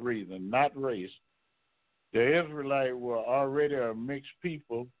religious reasons, not race. The Israelites were already a mixed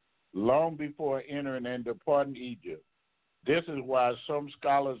people long before entering and departing Egypt. This is why some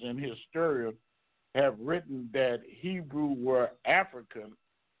scholars and historians have written that Hebrew were African,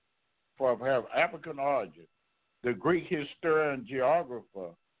 have African origin. The Greek historian geographer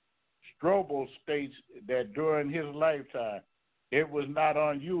Strobel states that during his lifetime, it was not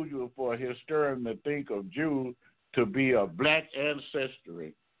unusual for a historian to think of Jews to be of black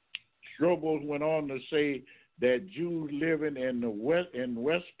ancestry. Strobel went on to say that Jews living in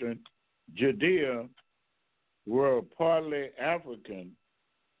western Judea were partly African,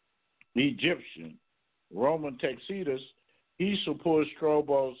 Egyptian. Roman Tacitus, he supports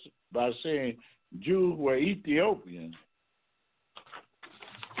Strobel by saying Jews were Ethiopian.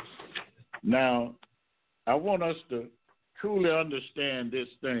 Now, I want us to truly understand this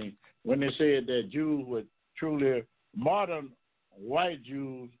thing when they said that Jews were truly modern white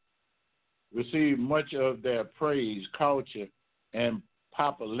Jews receive much of their praise, culture, and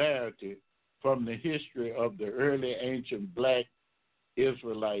popularity from the history of the early ancient black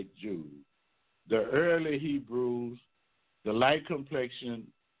Israelite Jews. The early Hebrews, the light complexion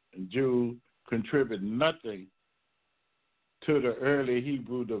Jews contribute nothing to the early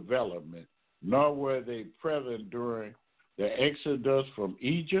Hebrew development, nor were they present during the exodus from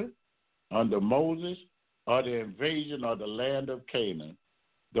Egypt under Moses or the invasion of the land of Canaan.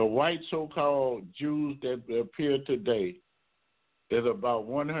 The white so-called Jews that appear today is about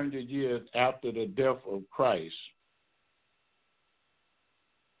 100 years after the death of Christ.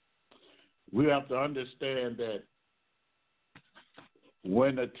 We have to understand that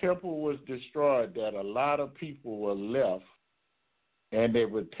when the temple was destroyed, that a lot of people were left and they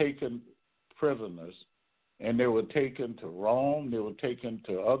were taken prisoners, and they were taken to Rome, they were taken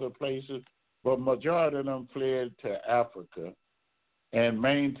to other places, but majority of them fled to Africa and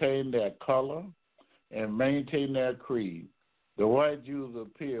maintained their color and maintained their creed. The white Jews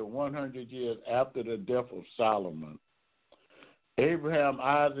appeared 100 years after the death of Solomon. Abraham,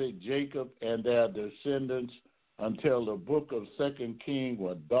 Isaac, Jacob, and their descendants until the book of 2 Kings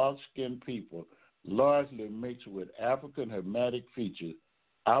were dark-skinned people, largely mixed with African Hamitic features.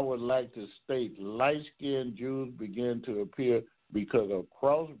 I would like to state light-skinned Jews began to appear because of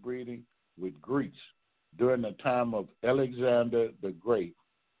crossbreeding with Greeks during the time of Alexander the Great.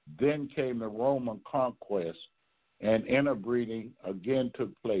 Then came the Roman conquest, and interbreeding again took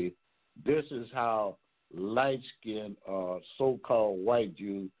place. This is how light-skinned so-called white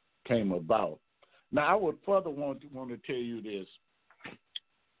Jews came about. Now, I would further want to tell you this.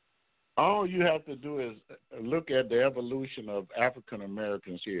 All you have to do is look at the evolution of African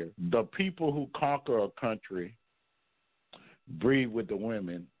Americans here. The people who conquer a country breed with the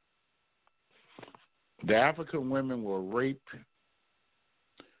women. The African women were raped.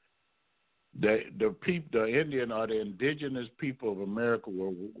 The Indian or the indigenous people of America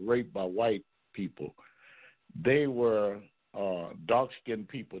were raped by white people. They were dark-skinned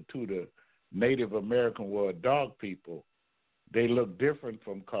people too. The Native American were dark people. They look different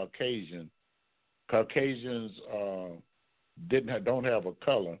from Caucasian. Caucasians don't have a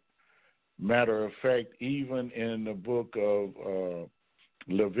color. Matter of fact, even in the book of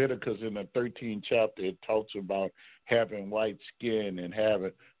Leviticus in the 13th chapter, it talks about having white skin and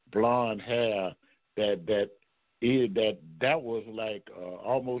having blonde hair. That was like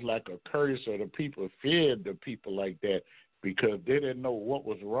almost like a curse, or the people feared the people like that because they didn't know what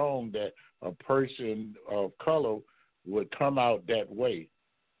was wrong that a person of color would come out that way.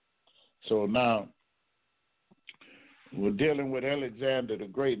 So now we're dealing with Alexander the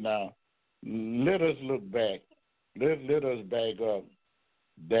Great. Now let us look back. Let us back up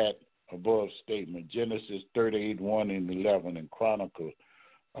that above statement. Genesis 38, 1 and 11 and Chronicles,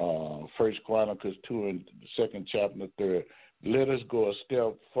 1 Chronicles 2 and the 2nd chapter and the 3rd. Let us go a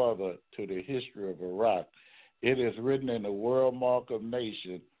step further to the history of Iraq. It is written in the World Mark of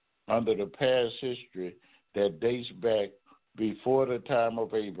Nations under the past history that dates back before the time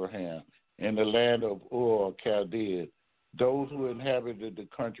of Abraham in the land of Ur, Chaldea. Those who inhabited the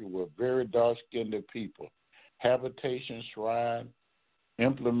country were very dark-skinned people. Habitation, shrine,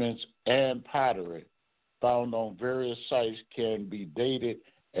 implements, and pottery found on various sites can be dated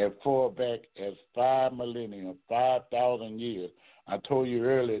as far back as 5 millennia, 5,000 years. I told you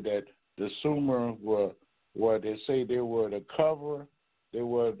earlier that the Sumerians were they say they were the cover, they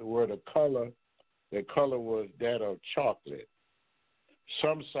were the color. The color was that of chocolate.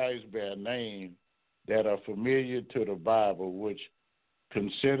 Some sites bear names that are familiar to the Bible, which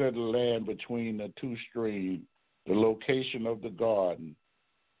consider the land between the two streams, the location of the garden,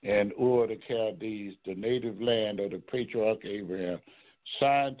 and Ur the Chaldees, the native land of the patriarch Abraham.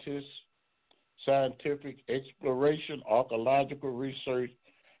 Scientists, scientific exploration, archaeological research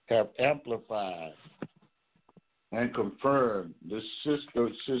have amplified and confirmed the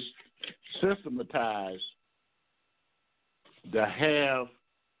systematized, the half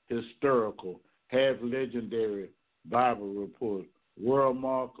historical, half legendary Bible report, world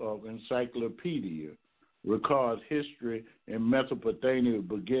mark of encyclopedia, records history in Mesopotamia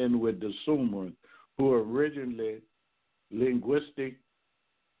began with the Sumerians, who originally linguistic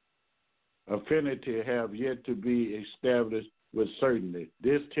affinity have yet to be established with certainty.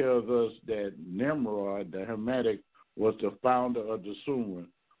 This tells us that Nimrod, the Hamitic, was the founder of the Sumerians,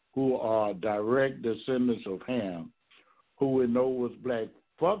 who are direct descendants of Ham, who we know was black.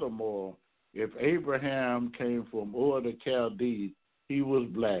 Furthermore, if Abraham came from Ur the Chaldees, he was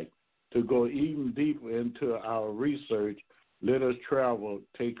black. To go even deeper into our research, let us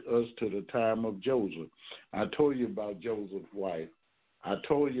take us to the time of Joseph. I told you about Joseph's wife. I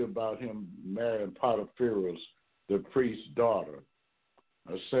told you about him marrying Potiphar's, the priest's daughter,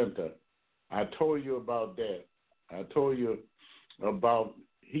 Asenta. I told you about that. I told you about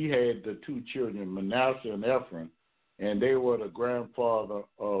he had the two children, Manasseh and Ephraim, and they were the grandfather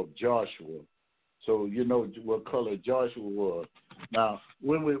of Joshua. So you know what color Joshua was. Now,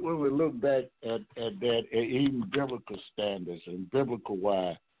 when we look back at that, even biblical standards and biblical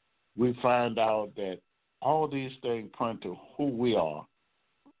wise, we find out that all these things point to who we are.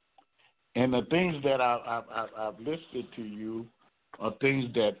 And the things that I've listed to you are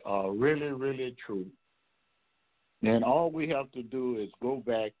things that are really, really true. And all we have to do is go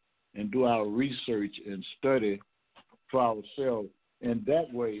back and do our research and study for ourselves. And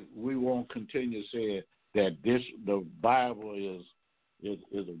that way we won't continue saying that the Bible is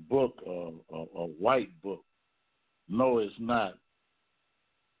a book, a white book. No, it's not.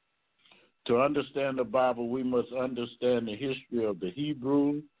 To understand the Bible, we must understand the history of the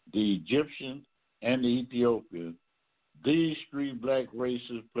Hebrews, the Egyptians, and the Ethiopians. These three black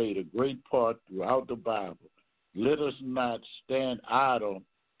races played a great part throughout the Bible. Let us not stand idle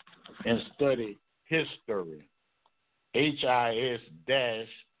and study history.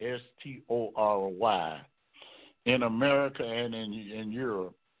 HIS-STORY in America and in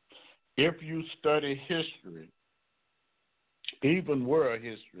Europe. If you study history, even world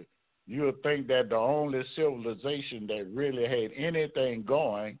history, you'll think that the only civilization that really had anything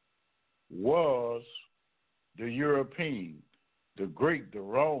going was the Europeans, the Greek, the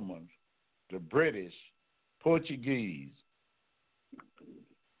Romans, the British, Portuguese,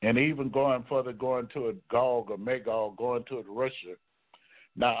 and even going to a Gog or Magog, going to Russia.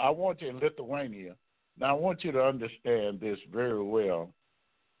 Now, I want you in Lithuania. Now, I want you to understand this very well.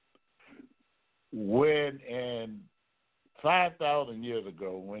 When, and 5,000 years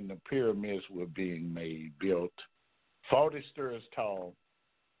ago, when the pyramids were being built, 40 stories tall,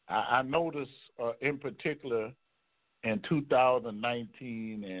 I noticed in particular in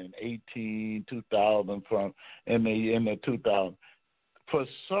 2019 and 18, 2000, in the 2000, for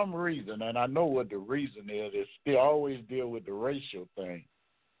some reason, and I know what the reason is, they always deal with the racial thing.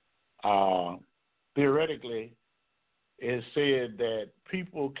 Theoretically, it said that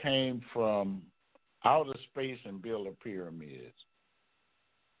people came from outer space and built the pyramids.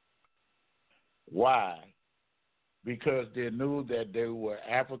 Why? Because they knew that they were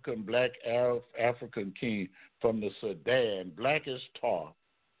African, black African king from the Sudan, black as tar,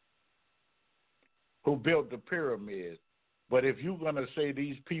 who built the pyramids. But if you're going to say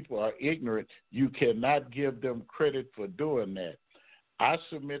these people are ignorant, you cannot give them credit for doing that. I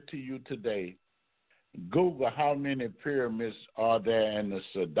submit to you today, Google how many pyramids are there in the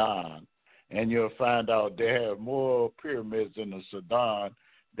Sudan, and you'll find out they have more pyramids in the Sudan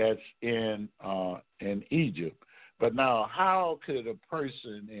that's in Egypt. But now, how could a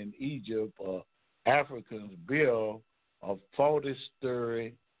person in Egypt or Africans build a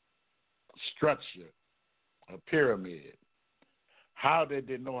 40-story structure, a pyramid? How did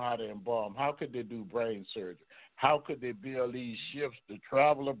they know how to embalm? How could they do brain surgery? How could they build these ships to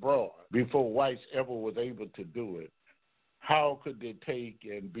travel abroad before whites ever was able to do it? How could they take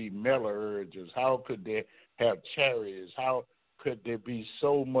and be metallurgists? How could they have chariots? How could they be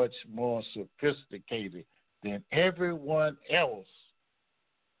so much more sophisticated than everyone else?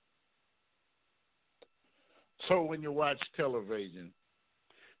 So when you watch television,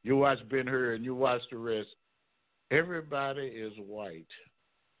 you watch Ben-Hur and you watch the rest, everybody is white.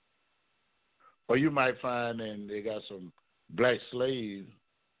 Or you might find, and they got some black slaves,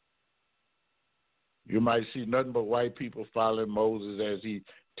 you might see nothing but white people following Moses as he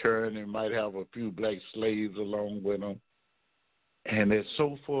turned, and might have a few black slaves along with him. And it's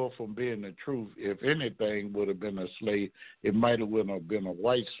so far from being the truth. If anything would have been a slave, it might have been a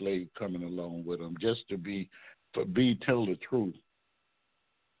white slave coming along with them, just to tell the truth.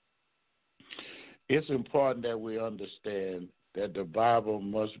 It's important that we understand that the Bible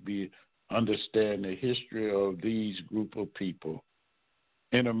must be understand the history of these group of people.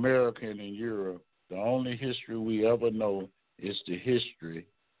 In America and in Europe, the only history we ever know is the history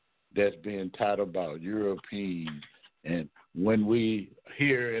that's being taught about European. And when we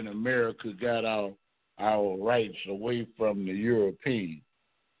here in America got our rights away from the European,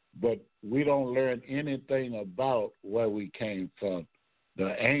 but we don't learn anything about where we came from, the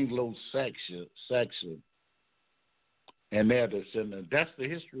Anglo-Saxon, and their descendants. That's the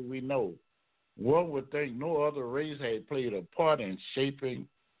history we know. One would think no other race had played a part in shaping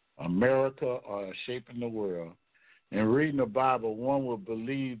America or shaping the world. In reading the Bible, one would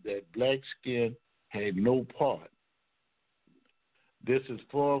believe that black skin had no part. This is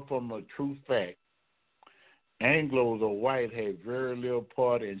far from a true fact. Anglos or white had very little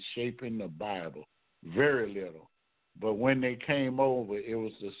part in shaping the Bible, very little. But when they came over, it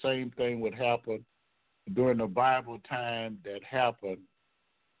was the same thing would happen during the Bible time that happened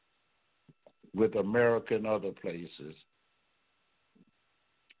with America and other places.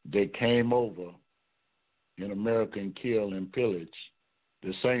 They came over in America and killed and pillaged.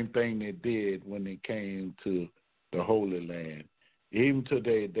 The same thing they did when they came to the Holy Land. Even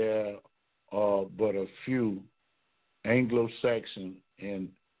today, there are but a few Anglo-Saxon in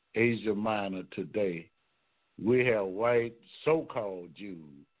Asia Minor today. We have white so-called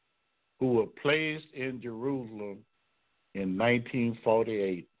Jews who were placed in Jerusalem in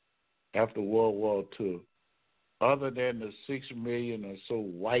 1948 after World War II. Other than the 6 million or so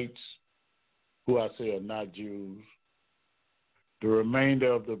whites who I say are not Jews, the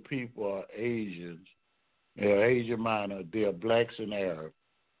remainder of the people are Asians. They are Asia Minor. They are blacks and Arabs.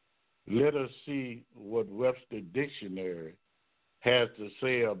 Let us see what Webster Dictionary has to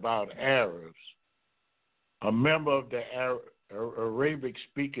say about Arabs. A member of the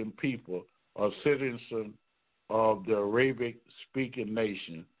Arabic-speaking people, a citizen of the Arabic-speaking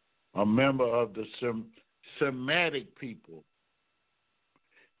nation, a member of the Semitic people,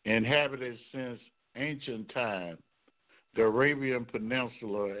 inhabited since ancient times the Arabian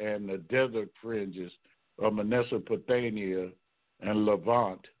Peninsula and the desert fringes of Mesopotamia and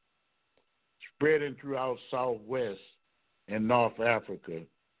Levant, spreading throughout Southwest and North Africa,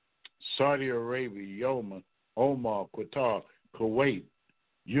 Saudi Arabia, Yemen, Oman, Qatar, Kuwait,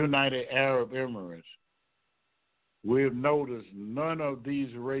 United Arab Emirates. We have noticed none of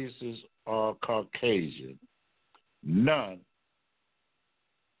these races are Caucasian. None.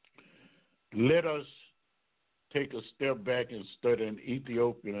 Let us take a step back and study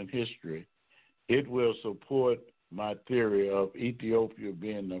Ethiopian history. It will support my theory of Ethiopia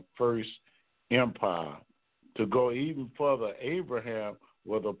being the first empire. To go even further, Abraham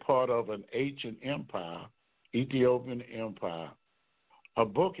was a part of an ancient empire, Ethiopian Empire. A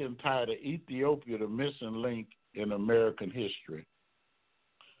book entitled Ethiopia, the Missing Link in American History.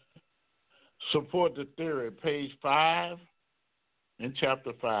 Support the theory, page 5 in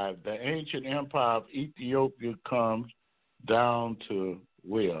chapter 5. The ancient empire of Ethiopia comes down to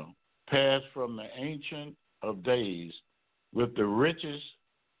passed from the ancient of days with the richest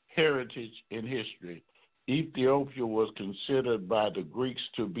heritage in history. Ethiopia was considered by the Greeks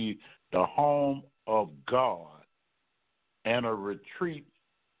to be the home of God and a retreat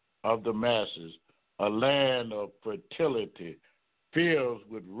of the masses, a land of fertility, fields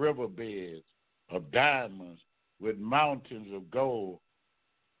with riverbeds of diamonds, with mountains of gold,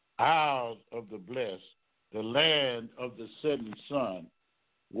 isles of the blessed, the land of the setting sun,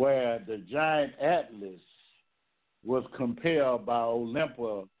 where the giant Atlas was compelled by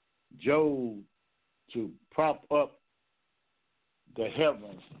Olympus, Jove, to prop up the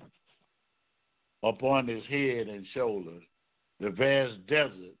heavens upon his head and shoulders. The vast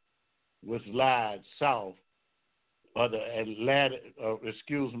desert, which lies south of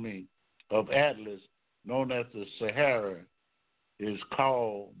of Atlas, known as the Sahara, is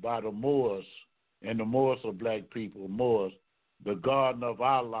called by the Moors, and the Moors are black people, Moors, the garden of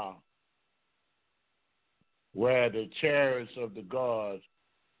Allah, where the chariots of the gods,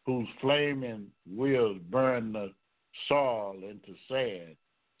 whose flaming wheels burn the soil into sand,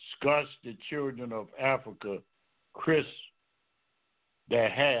 scorch the children of Africa, crisp their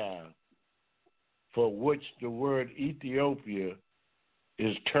hair, for which the word Ethiopia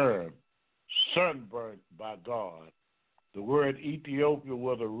is termed, sunburnt by God. The word Ethiopia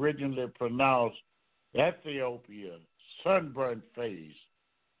was originally pronounced Ethiopia, sunburnt face.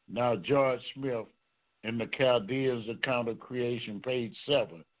 Now George Smith in the Chaldeans' account of creation, page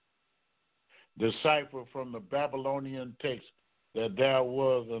 7, decipher from the Babylonian text that there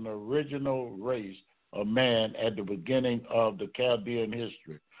was an original race of man at the beginning of the Chaldean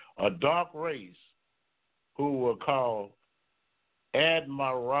history, a dark race who were called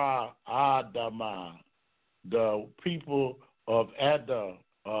Admara Adama, the people of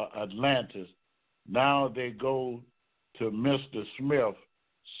Atlantis. Now they go to Mr. Smith,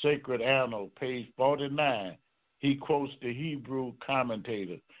 Sacred Annal, page 49. He quotes the Hebrew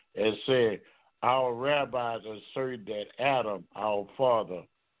commentator and said, our rabbis assert that Adam, our father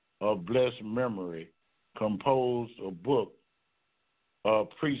of blessed memory, composed a book of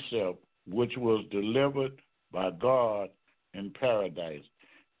precept which was delivered by God in paradise.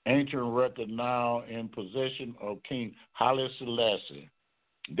 Ancient record now in possession of King Haile Selassie.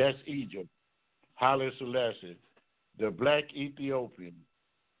 That's Egypt. Haile Selassie, the black Ethiopian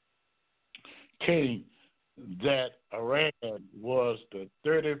king, that Iran was the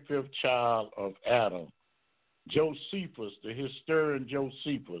 35th child of Adam. Josephus, the historian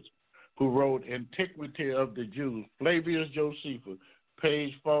Josephus, who wrote Antiquity of the Jews, Flavius Josephus,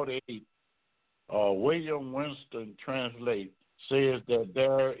 page 48, William Winston translate, says that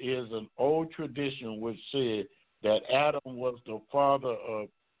there is an old tradition which said that Adam was the father of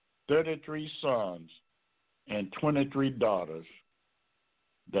 33 sons and 23 daughters.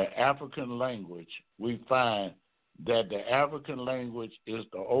 The African language, we find that the African language is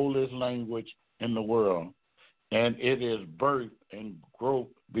the oldest language in the world, and it is birth and growth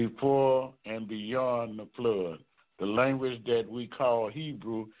before and beyond the flood. The language that we call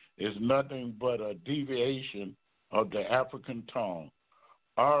Hebrew is nothing but a deviation of the African tongue.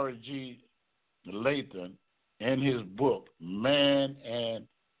 R.G. Lathan, in his book, Man and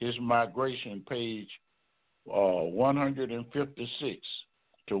His Migration, page 156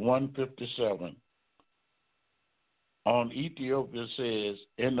 to 157, on Ethiopia says,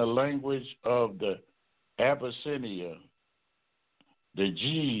 in the language of the Abyssinia, the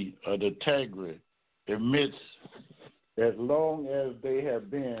G of the Tigray emits, as long as they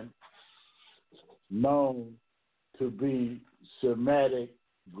have been known to be Semitic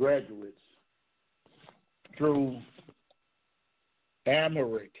graduates through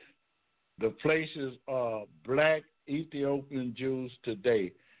Amharic. The places are black Ethiopian Jews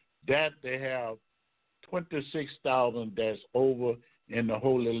today, that they have 26,000 that's over in the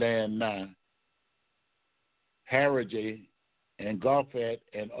Holy Land now. Harajay and Gofat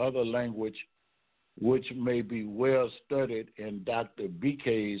and other language which may be well studied in Dr.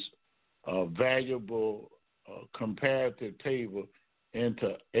 BK's valuable comparative table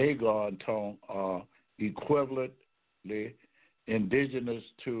into Agon tongue are equivalently indigenous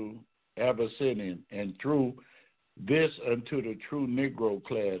to Abyssinian, and through this unto the true Negro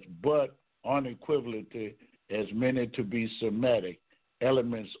class, but unequivocally as many to be Semitic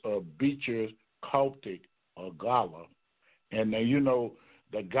elements of Beecher's Coptic or Gala. And you know,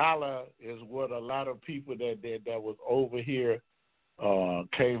 the Gala is what a lot of people that was over here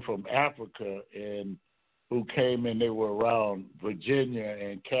came from Africa and who came and they were around Virginia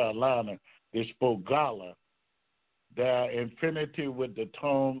and Carolina. They spoke Gala. Their infinity with the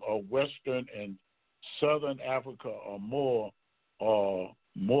tongue of Western and Southern Africa are more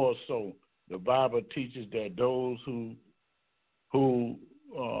so. The Bible teaches that those who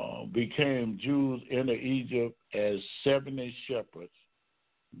became Jews into Egypt as 70 shepherds,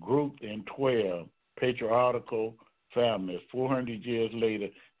 grouped in 12 patriarchal families. 400 years later,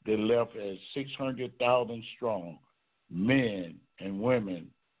 they left as 600,000 strong, men and women,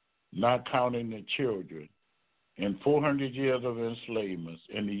 not counting the children. In 400 years of enslavement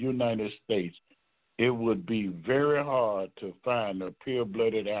in the United States, it would be very hard to find a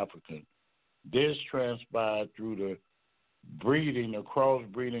pure-blooded African. This transpired through the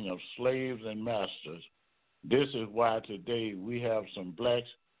crossbreeding of slaves and masters. This is why today we have some blacks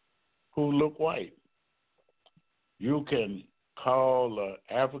who look white. You can call an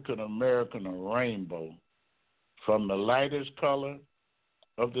African American a rainbow, from the lightest color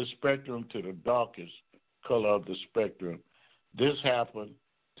of the spectrum to the darkest color of the spectrum. This happened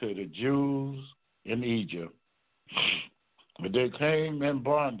to the Jews in Egypt. They came in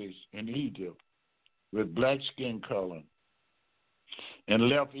bondage in Egypt with black skin color and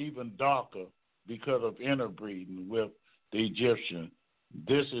left even darker because of interbreeding with the Egyptian.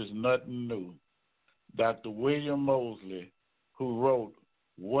 This is nothing new. Dr. William Mosley, who wrote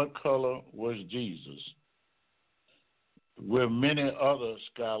What Color Was Jesus?, with many other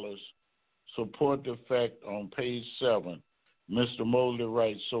scholars, support the fact on page 7. Mr. Mosley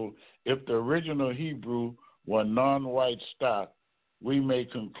writes, so if the original Hebrew were non-white stock, we may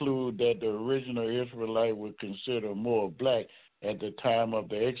conclude that the original Israelite were considered more black at the time of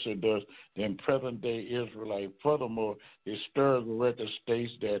the Exodus than present-day Israelite. Furthermore, historical record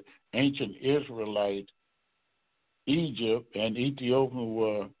states that ancient Israelite, Egypt, and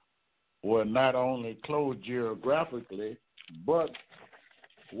Ethiopia were not only close geographically, but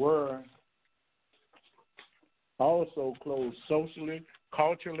were also close socially,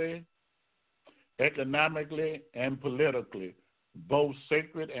 culturally, economically, and politically. Both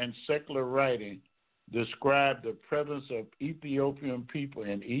sacred and secular writing describe the presence of Ethiopian people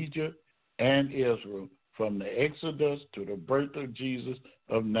in Egypt and Israel from the Exodus to the birth of Jesus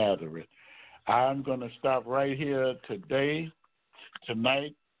of Nazareth. I'm going to stop right here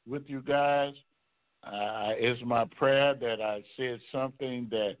tonight with you guys. It's my prayer that I said something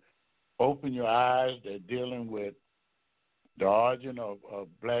that opened your eyes, that dealing with the origin of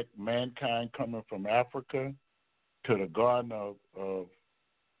black mankind coming from Africa to the Garden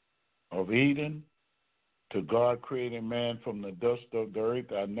of Eden, to God creating man from the dust of the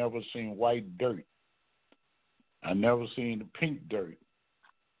earth. I never seen white dirt. I never seen the pink dirt.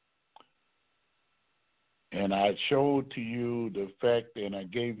 And I showed to you the fact, and I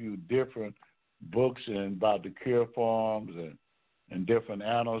gave you different books and about the cuneiforms and different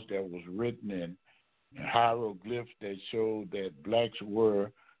annals that was written in hieroglyphs that showed that blacks were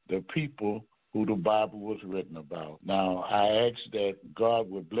the people who the Bible was written about. Now, I ask that God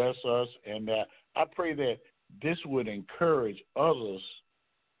would bless us, and that I pray that this would encourage others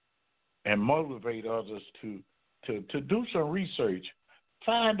and motivate others to do some research,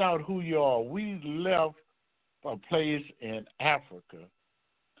 find out who you are. We left a place in Africa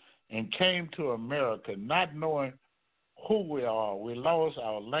and came to America not knowing who we are. We lost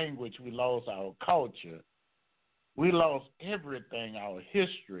our language. We lost our culture. We lost everything, our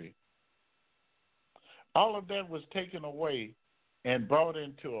history. All of that was taken away and brought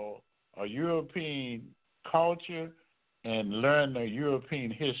into a European culture and learn the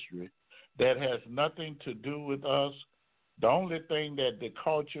European history that has nothing to do with us. The only thing that the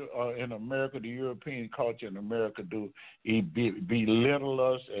culture in America, the European culture in America do, is belittle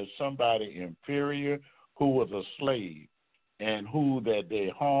us as somebody inferior who was a slave and who that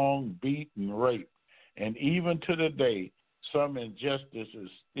they hung, beat, and raped. And even to the day, some injustices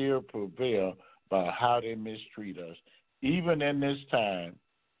still prevail by how they mistreat us. Even in this time,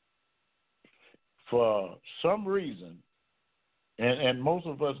 for some reason, and most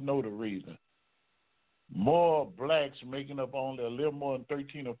of us know the reason, more blacks, making up only a little more than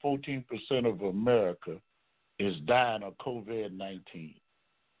 13 or 14% of America, is dying of COVID-19.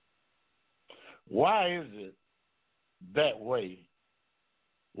 Why is it that way?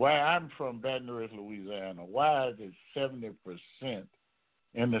 Why I'm from Baton Rouge, Louisiana, why is it 70%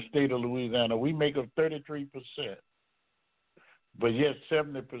 in the state of Louisiana? We make up 33%. But yet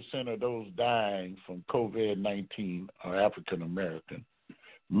 70% of those dying from COVID-19 are African American.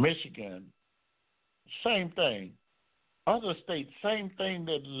 Michigan, same thing. Other states, same thing,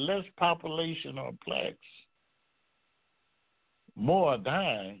 that less population are blacks. More are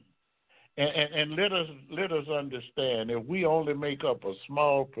dying. And let us understand, if we only make up a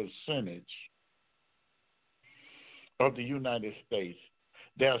small percentage of the United States,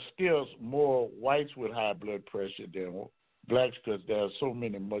 there are still more whites with high blood pressure than blacks, because there are so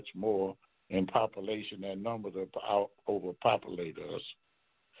many much more in population. That numbers are overpopulate us.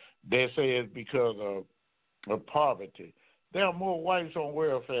 They say it's because of poverty. There are more whites on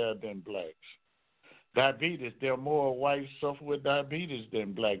welfare than blacks. Diabetes, there are more whites suffer with diabetes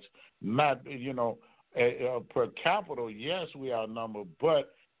than blacks. Not, per capita, yes, we outnumber,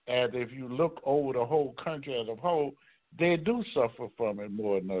 but as if you look over the whole country as a whole, they do suffer from it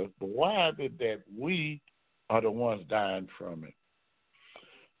more than us. But why is it that we are the ones dying from it?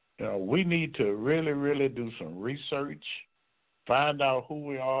 We need to really, really do some research, find out who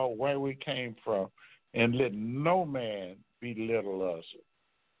we are, where we came from, and let no man belittle us.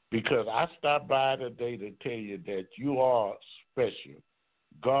 Because I stopped by today to tell you that you are special.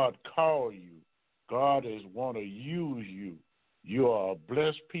 God called you. God is want to use you. You are a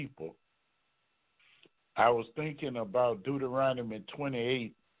blessed people. I was thinking about Deuteronomy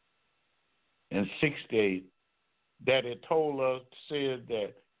 28 and 68, that it told us, said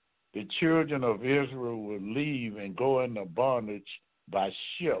that the children of Israel would leave and go into bondage by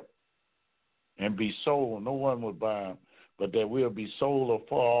ship and be sold. No one would buy them, but that we'll be sold or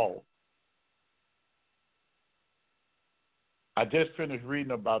far off. I just finished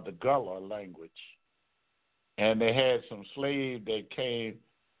reading about the Gullah language, and they had some slaves that came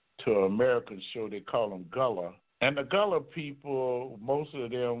to an American show. They call them Gullah. And the Gullah people, most of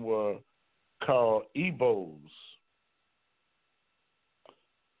them were called Igbos.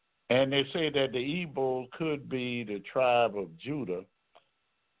 And they say that the Igbo could be the tribe of Judah,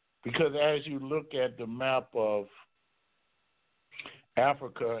 because as you look at the map of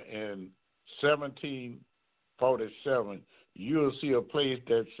Africa in 1747, you'll see a place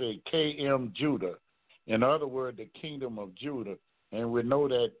that say KM Judah. In other words, the kingdom of Judah. And we know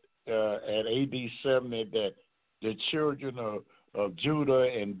that at AD 70 that the children of Judah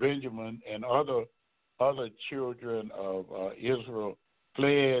and Benjamin and other children of Israel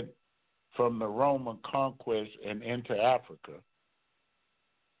fled from the Roman conquest and into Africa.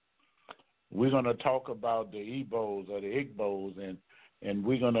 We're going to talk about the Igbos or the Igbos, and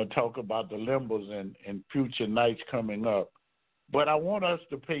we're going to talk about the Limbers in future nights coming up. But I want us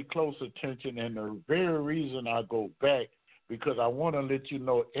to pay close attention, and the very reason I go back, because I want to let you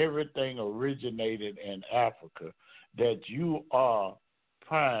know everything originated in Africa, that you are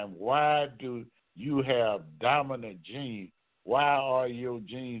prime. Why do you have dominant genes? Why are your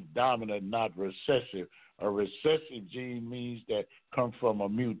genes dominant, not recessive? A recessive gene means that come from a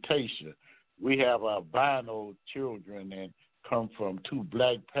mutation. We have albino children and come from two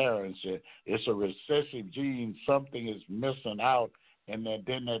black parents. It's a recessive gene. Something is missing out, and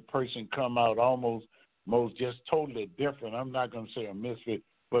then that person come out most just totally different. I'm not going to say a misfit,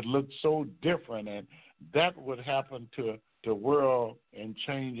 but look so different, and that would happen to the world and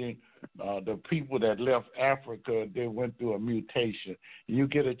changing the people that left Africa. They went through a mutation. You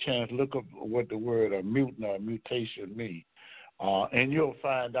get a chance, look up what the word a mutant or a mutation means. And you'll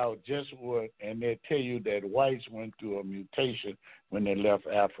find out just what, and they tell you that whites went through a mutation when they left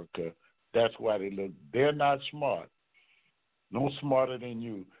Africa. That's why they're not smart, no smarter than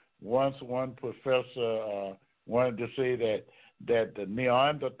you. Once one professor wanted to say that the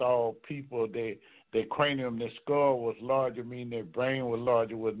Neanderthal people, their cranium, their skull was larger, meaning their brain was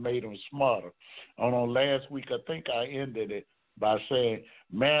larger, what made them smarter. On last week, I think I ended it by saying,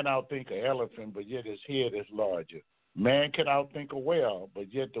 man outthink an elephant, but yet his head is larger. Man can outthink a whale,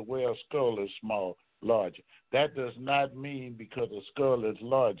 but yet the whale's skull is larger. That does not mean because the skull is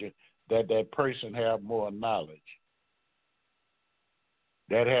larger that person have more knowledge.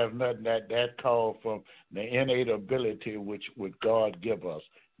 That has nothing, that call from the innate ability which would God give us.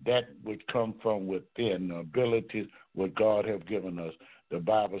 That would come from within, the abilities what God have given us. The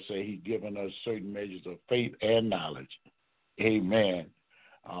Bible says He's given us certain measures of faith and knowledge. Amen.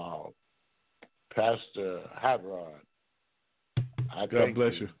 Pastor Havrod, I thank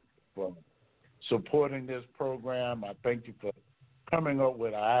you for supporting this program. I thank you for coming up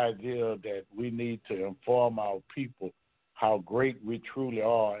with an idea that we need to inform our people how great we truly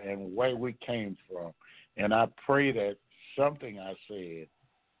are and where we came from. And I pray that something I said,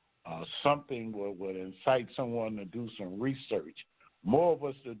 something would incite someone to do some research. More of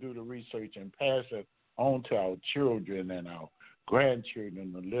us to do the research and pass it on to our children and our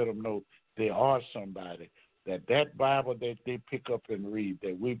grandchildren and let them know they are somebody. That Bible that they pick up and read,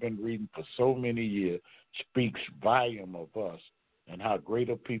 that we've been reading for so many years, speaks volume of us and how great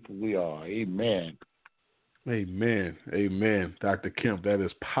a people we are. Amen. Amen. Amen. Dr. Kemp, that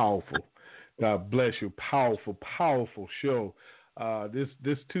is powerful. God bless you. Powerful, powerful show.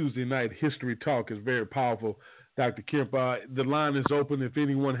 This Tuesday night History Talk is very powerful. Dr. Kemp, the line is open. If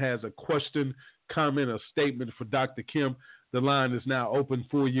anyone has a question, comment, or statement for Dr. Kemp, the line is now open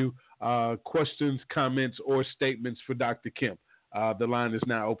for you. Questions, comments, or statements for Dr. Kemp. The line is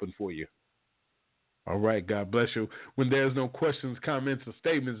now open for you. All right, God bless you. When there's no questions, comments, or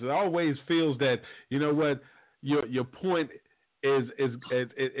statements, it always feels that, you know what, your point is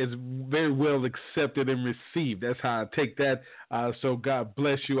very well accepted and received. That's how I take that. So God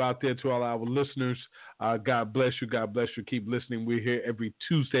bless you out there to all our listeners. God bless you. God bless you. Keep listening. We're here every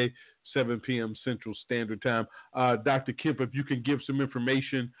Tuesday, 7 p.m. Central Standard Time. Dr. Kemp, if you can give some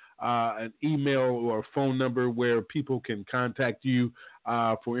information, an email or a phone number where people can contact you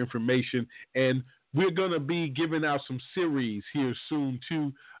for information. And we're going to be giving out some series here soon,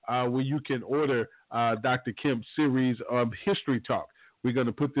 too, where you can order Dr. Kemp's series of History Talk. We're going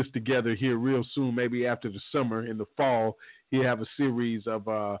to put this together here real soon, maybe after the summer, in the fall. He'll have a series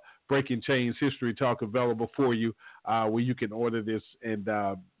of Breaking Chains History Talk available for you where you can order this, and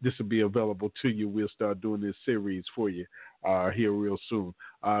this will be available to you. We'll start doing this series for you here real soon.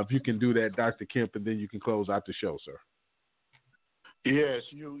 If you can do that, Dr. Kemp, and then you can close out the show, sir. Yes,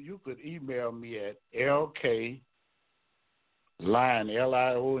 you could email me at LK Lion,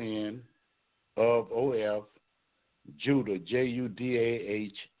 Lion, of OF, Judah,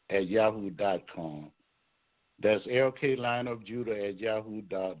 JUDAH, at yahoo.com. That's LK Lion of Judah at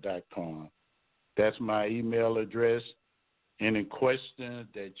yahoo.com. That's my email address. Any questions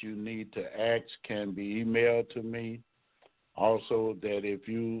that you need to ask can be emailed to me. Also, that if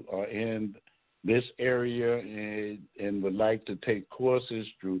you are in this area and would like to take courses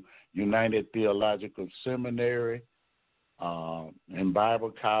through United Theological Seminary and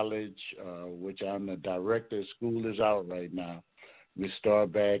Bible College, which I'm the director, school is out right now. We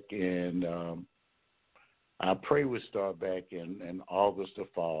start back in, I pray we start back in August or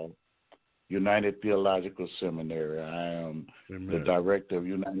fall. United Theological Seminary. I am the director of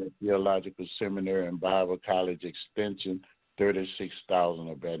United Theological Seminary and Bible College Extension, 36,000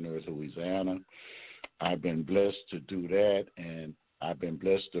 of Baton Rouge, Louisiana. I've been blessed to do that, and I've been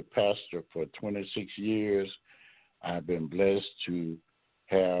blessed to pastor for 26 years. I've been blessed to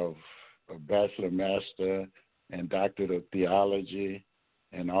have a bachelor, master, and doctorate of theology,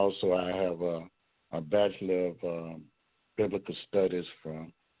 and also I have a bachelor of biblical studies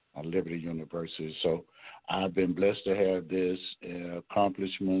from Liberty University. So I've been blessed to have this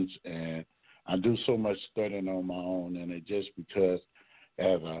accomplishments, and I do so much studying on my own, and it just because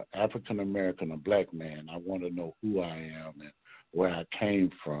as an African-American, a black man, I want to know who I am and where I came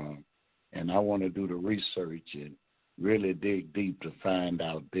from, and I want to do the research and really dig deep to find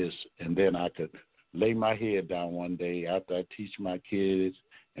out this, and then I could lay my head down one day after I teach my kids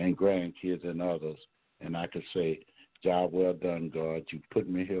and grandkids and others, and I could say, job well done, God. You put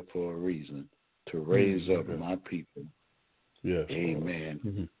me here for a reason to raise up my people. Yes. Amen.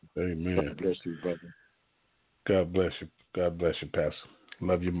 Mm-hmm. Amen. God bless you, brother. God bless you. God bless you, Pastor.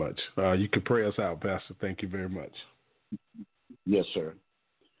 Love you much. You can pray us out, Pastor. Thank you very much. Yes, sir.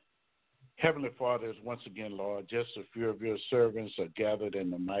 Heavenly Father, once again, Lord, just a few of your servants are gathered in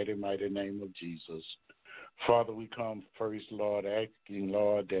the mighty, mighty name of Jesus. Father, we come first, Lord, asking,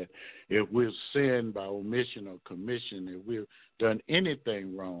 Lord, that if we've sinned by omission or commission, if we've done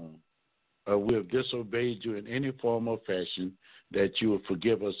anything wrong, or we've disobeyed you in any form or fashion, that you will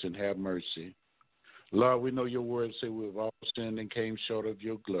forgive us and have mercy. Lord, we know your word say we've all sinned and came short of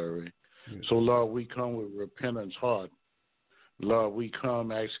your glory. Yes. So, Lord, we come with repentance heart. Lord, we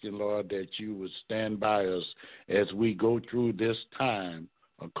come asking, Lord, that you would stand by us as we go through this time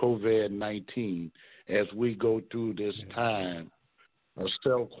of COVID-19, as we go through this time of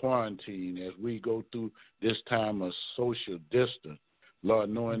self-quarantine, as we go through this time of social distance.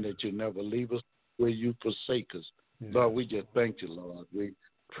 Lord, knowing that you never leave us where you forsake us. Yes. Lord, we just thank you, Lord. We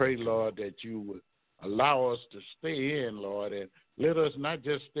pray, Lord, that you would allow us to stay in, Lord, and let us not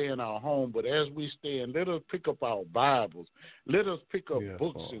just stay in our home, but as we stay in, let us pick up our Bibles. Let us pick up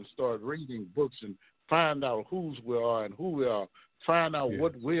books Lord. And start reading books and find out whose we are and who we are. Find out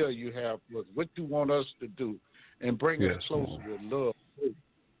what will you have for us, what you want us to do, and bring us closer with love,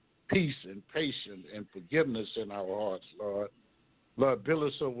 peace, and patience, and forgiveness in our hearts, Lord. Lord, build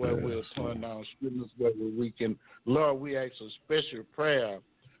us up where we're torn down, strengthen us where we're weak. And Lord, we ask a special prayer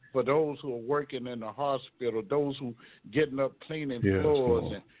for those who are working in the hospital, those who getting up cleaning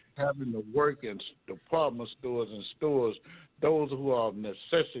floors and having to work in department stores and stores, those who are of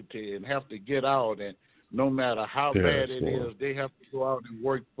necessity and have to get out, and no matter how bad it is, they have to go out and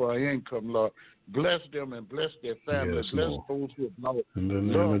work for an income, Lord. Bless them and bless their families. Bless those who have lost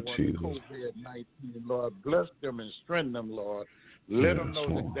loved ones in COVID-19, Lord. Bless them and strengthen them, Lord. Let them know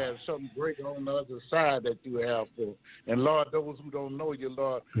that there's something great on the other side that you have for. And, Lord, those who don't know you,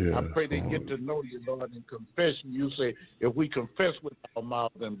 Lord, I pray they get to know you, Lord, and confess you. You say, if we confess with our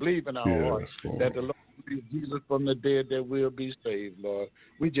mouth and believe in our heart that the Lord raised Jesus from the dead, that we'll be saved, Lord.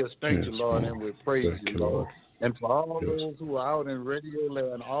 We just thank you, Lord, and we praise you, Lord. And for all those who are out in radio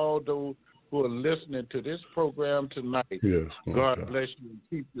land, all those who are listening to this program tonight, God bless you and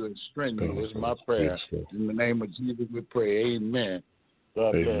keep you and strengthen you. It's my prayer. In the name of Jesus we pray. Amen.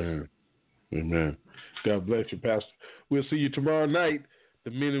 God bless you. Amen. God bless you, Pastor. We'll see you tomorrow night.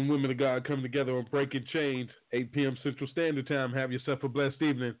 The men and women of God come together on Breaking Chains, 8 p.m. Central Standard Time. Have yourself a blessed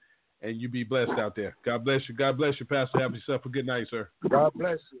evening, and you be blessed out there. God bless you. God bless you, Pastor. Have yourself a good night, sir. God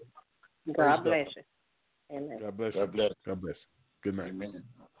bless you. God bless you. Amen. God bless you. God bless. God bless you. Good night. Amen.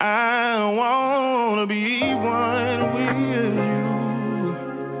 I want to be one with you.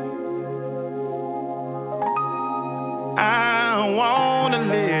 I want to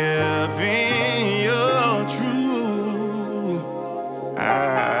live in your truth. I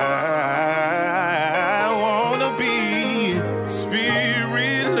want to be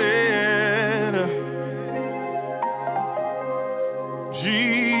spirit-led.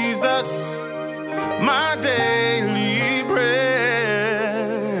 Jesus, my daily bread.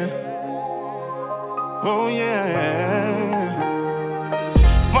 Oh yeah,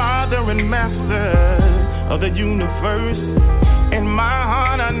 Father and Master of the universe, in my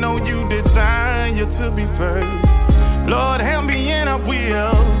heart I know you desire to be first. Lord, help me and I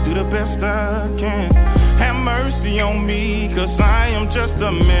will do the best I can. Have mercy. mercy on me, 'cause I am just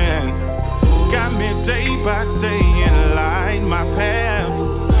a man. Got me day by day and light my path.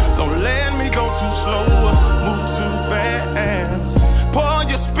 Don't let me go too slow, move too fast. Pour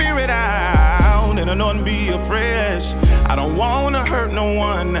your spirit out and anoint me afresh. I don't wanna hurt no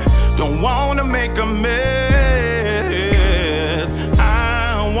one, don't wanna make a mess.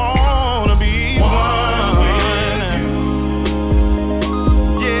 I wanna be one with you.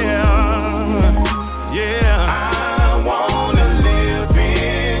 Yeah, yeah. I wanna live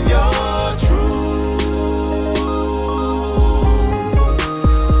in your truth.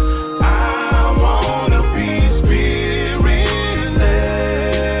 I wanna be spirit-led.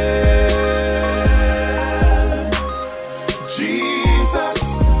 Jesus,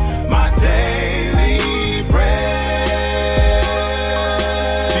 my daily bread.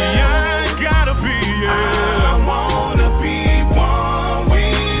 See, I gotta be, I wanna be one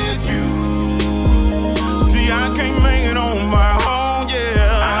with you. See, I can't make it on my own,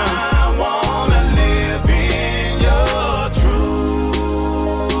 yeah. I wanna live in your truth.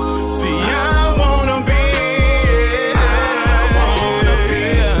 See, I wanna be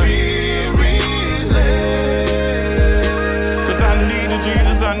spirit-led. 'Cause I need you,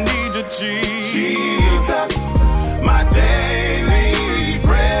 Jesus, I need you, Jesus, my daily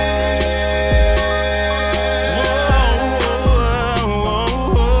bread.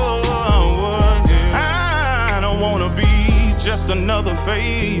 I don't wanna be just another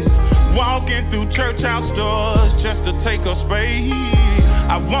face, walking through church house doors just to take up space.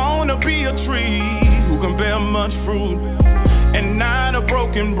 I wanna be a tree who can bear much fruit, and not a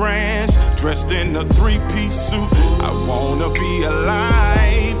broken branch dressed in a three-piece suit. I wanna be a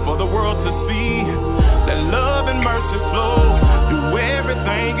light for the world to see. Let love and mercy flow through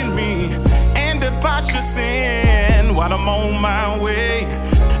everything in me. And if I should sin while I'm on my way,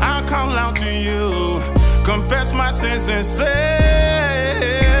 I'll call out to you, confess my sins and say,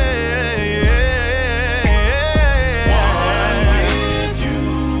 one with you.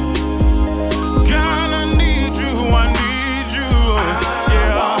 God, I need you, I need you.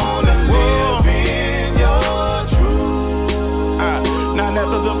 Yeah. I wanna live in your truth. Not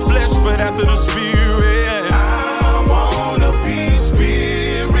after the flesh, but after the spirit. I wanna be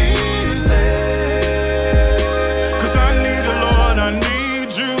spirit-led. 'Cause I need you, Lord, I need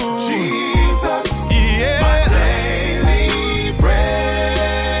you. Jesus, yeah. My daily bread.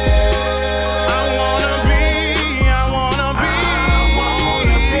 I wanna be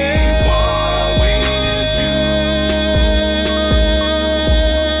one with you.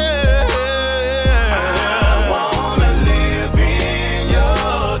 I wanna live in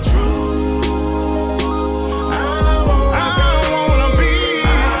your truth.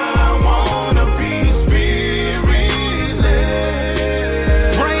 I wanna be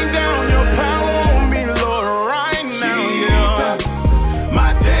spirit-led. Rain down your power on me, Lord, right now, yeah.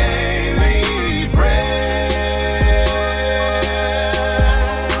 My daily bread.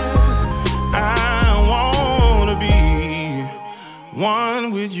 I wanna be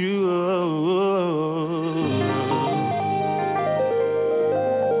one with you.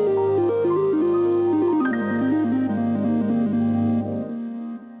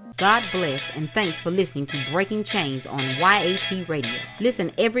 God bless and thanks for listening to Breaking Chains on YAT Radio.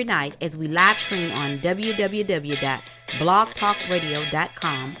 Listen every night as we live stream on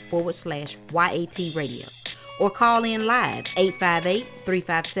www.blogtalkradio.com/YAT Radio. Or call in live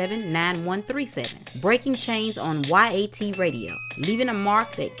 858-357-9137. Breaking Chains on YAT Radio, leaving a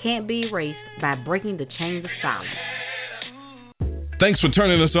mark that can't be erased by breaking the chains of silence. Thanks for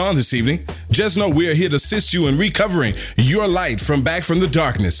turning us on this evening. Just know we are here to assist you in recovering your light from back from the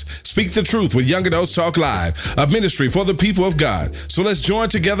darkness. Speak the truth with Young Adults Talk Live, a ministry for the people of God. So let's join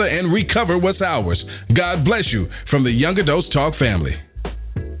together and recover what's ours. God bless you from the Young Adults Talk family.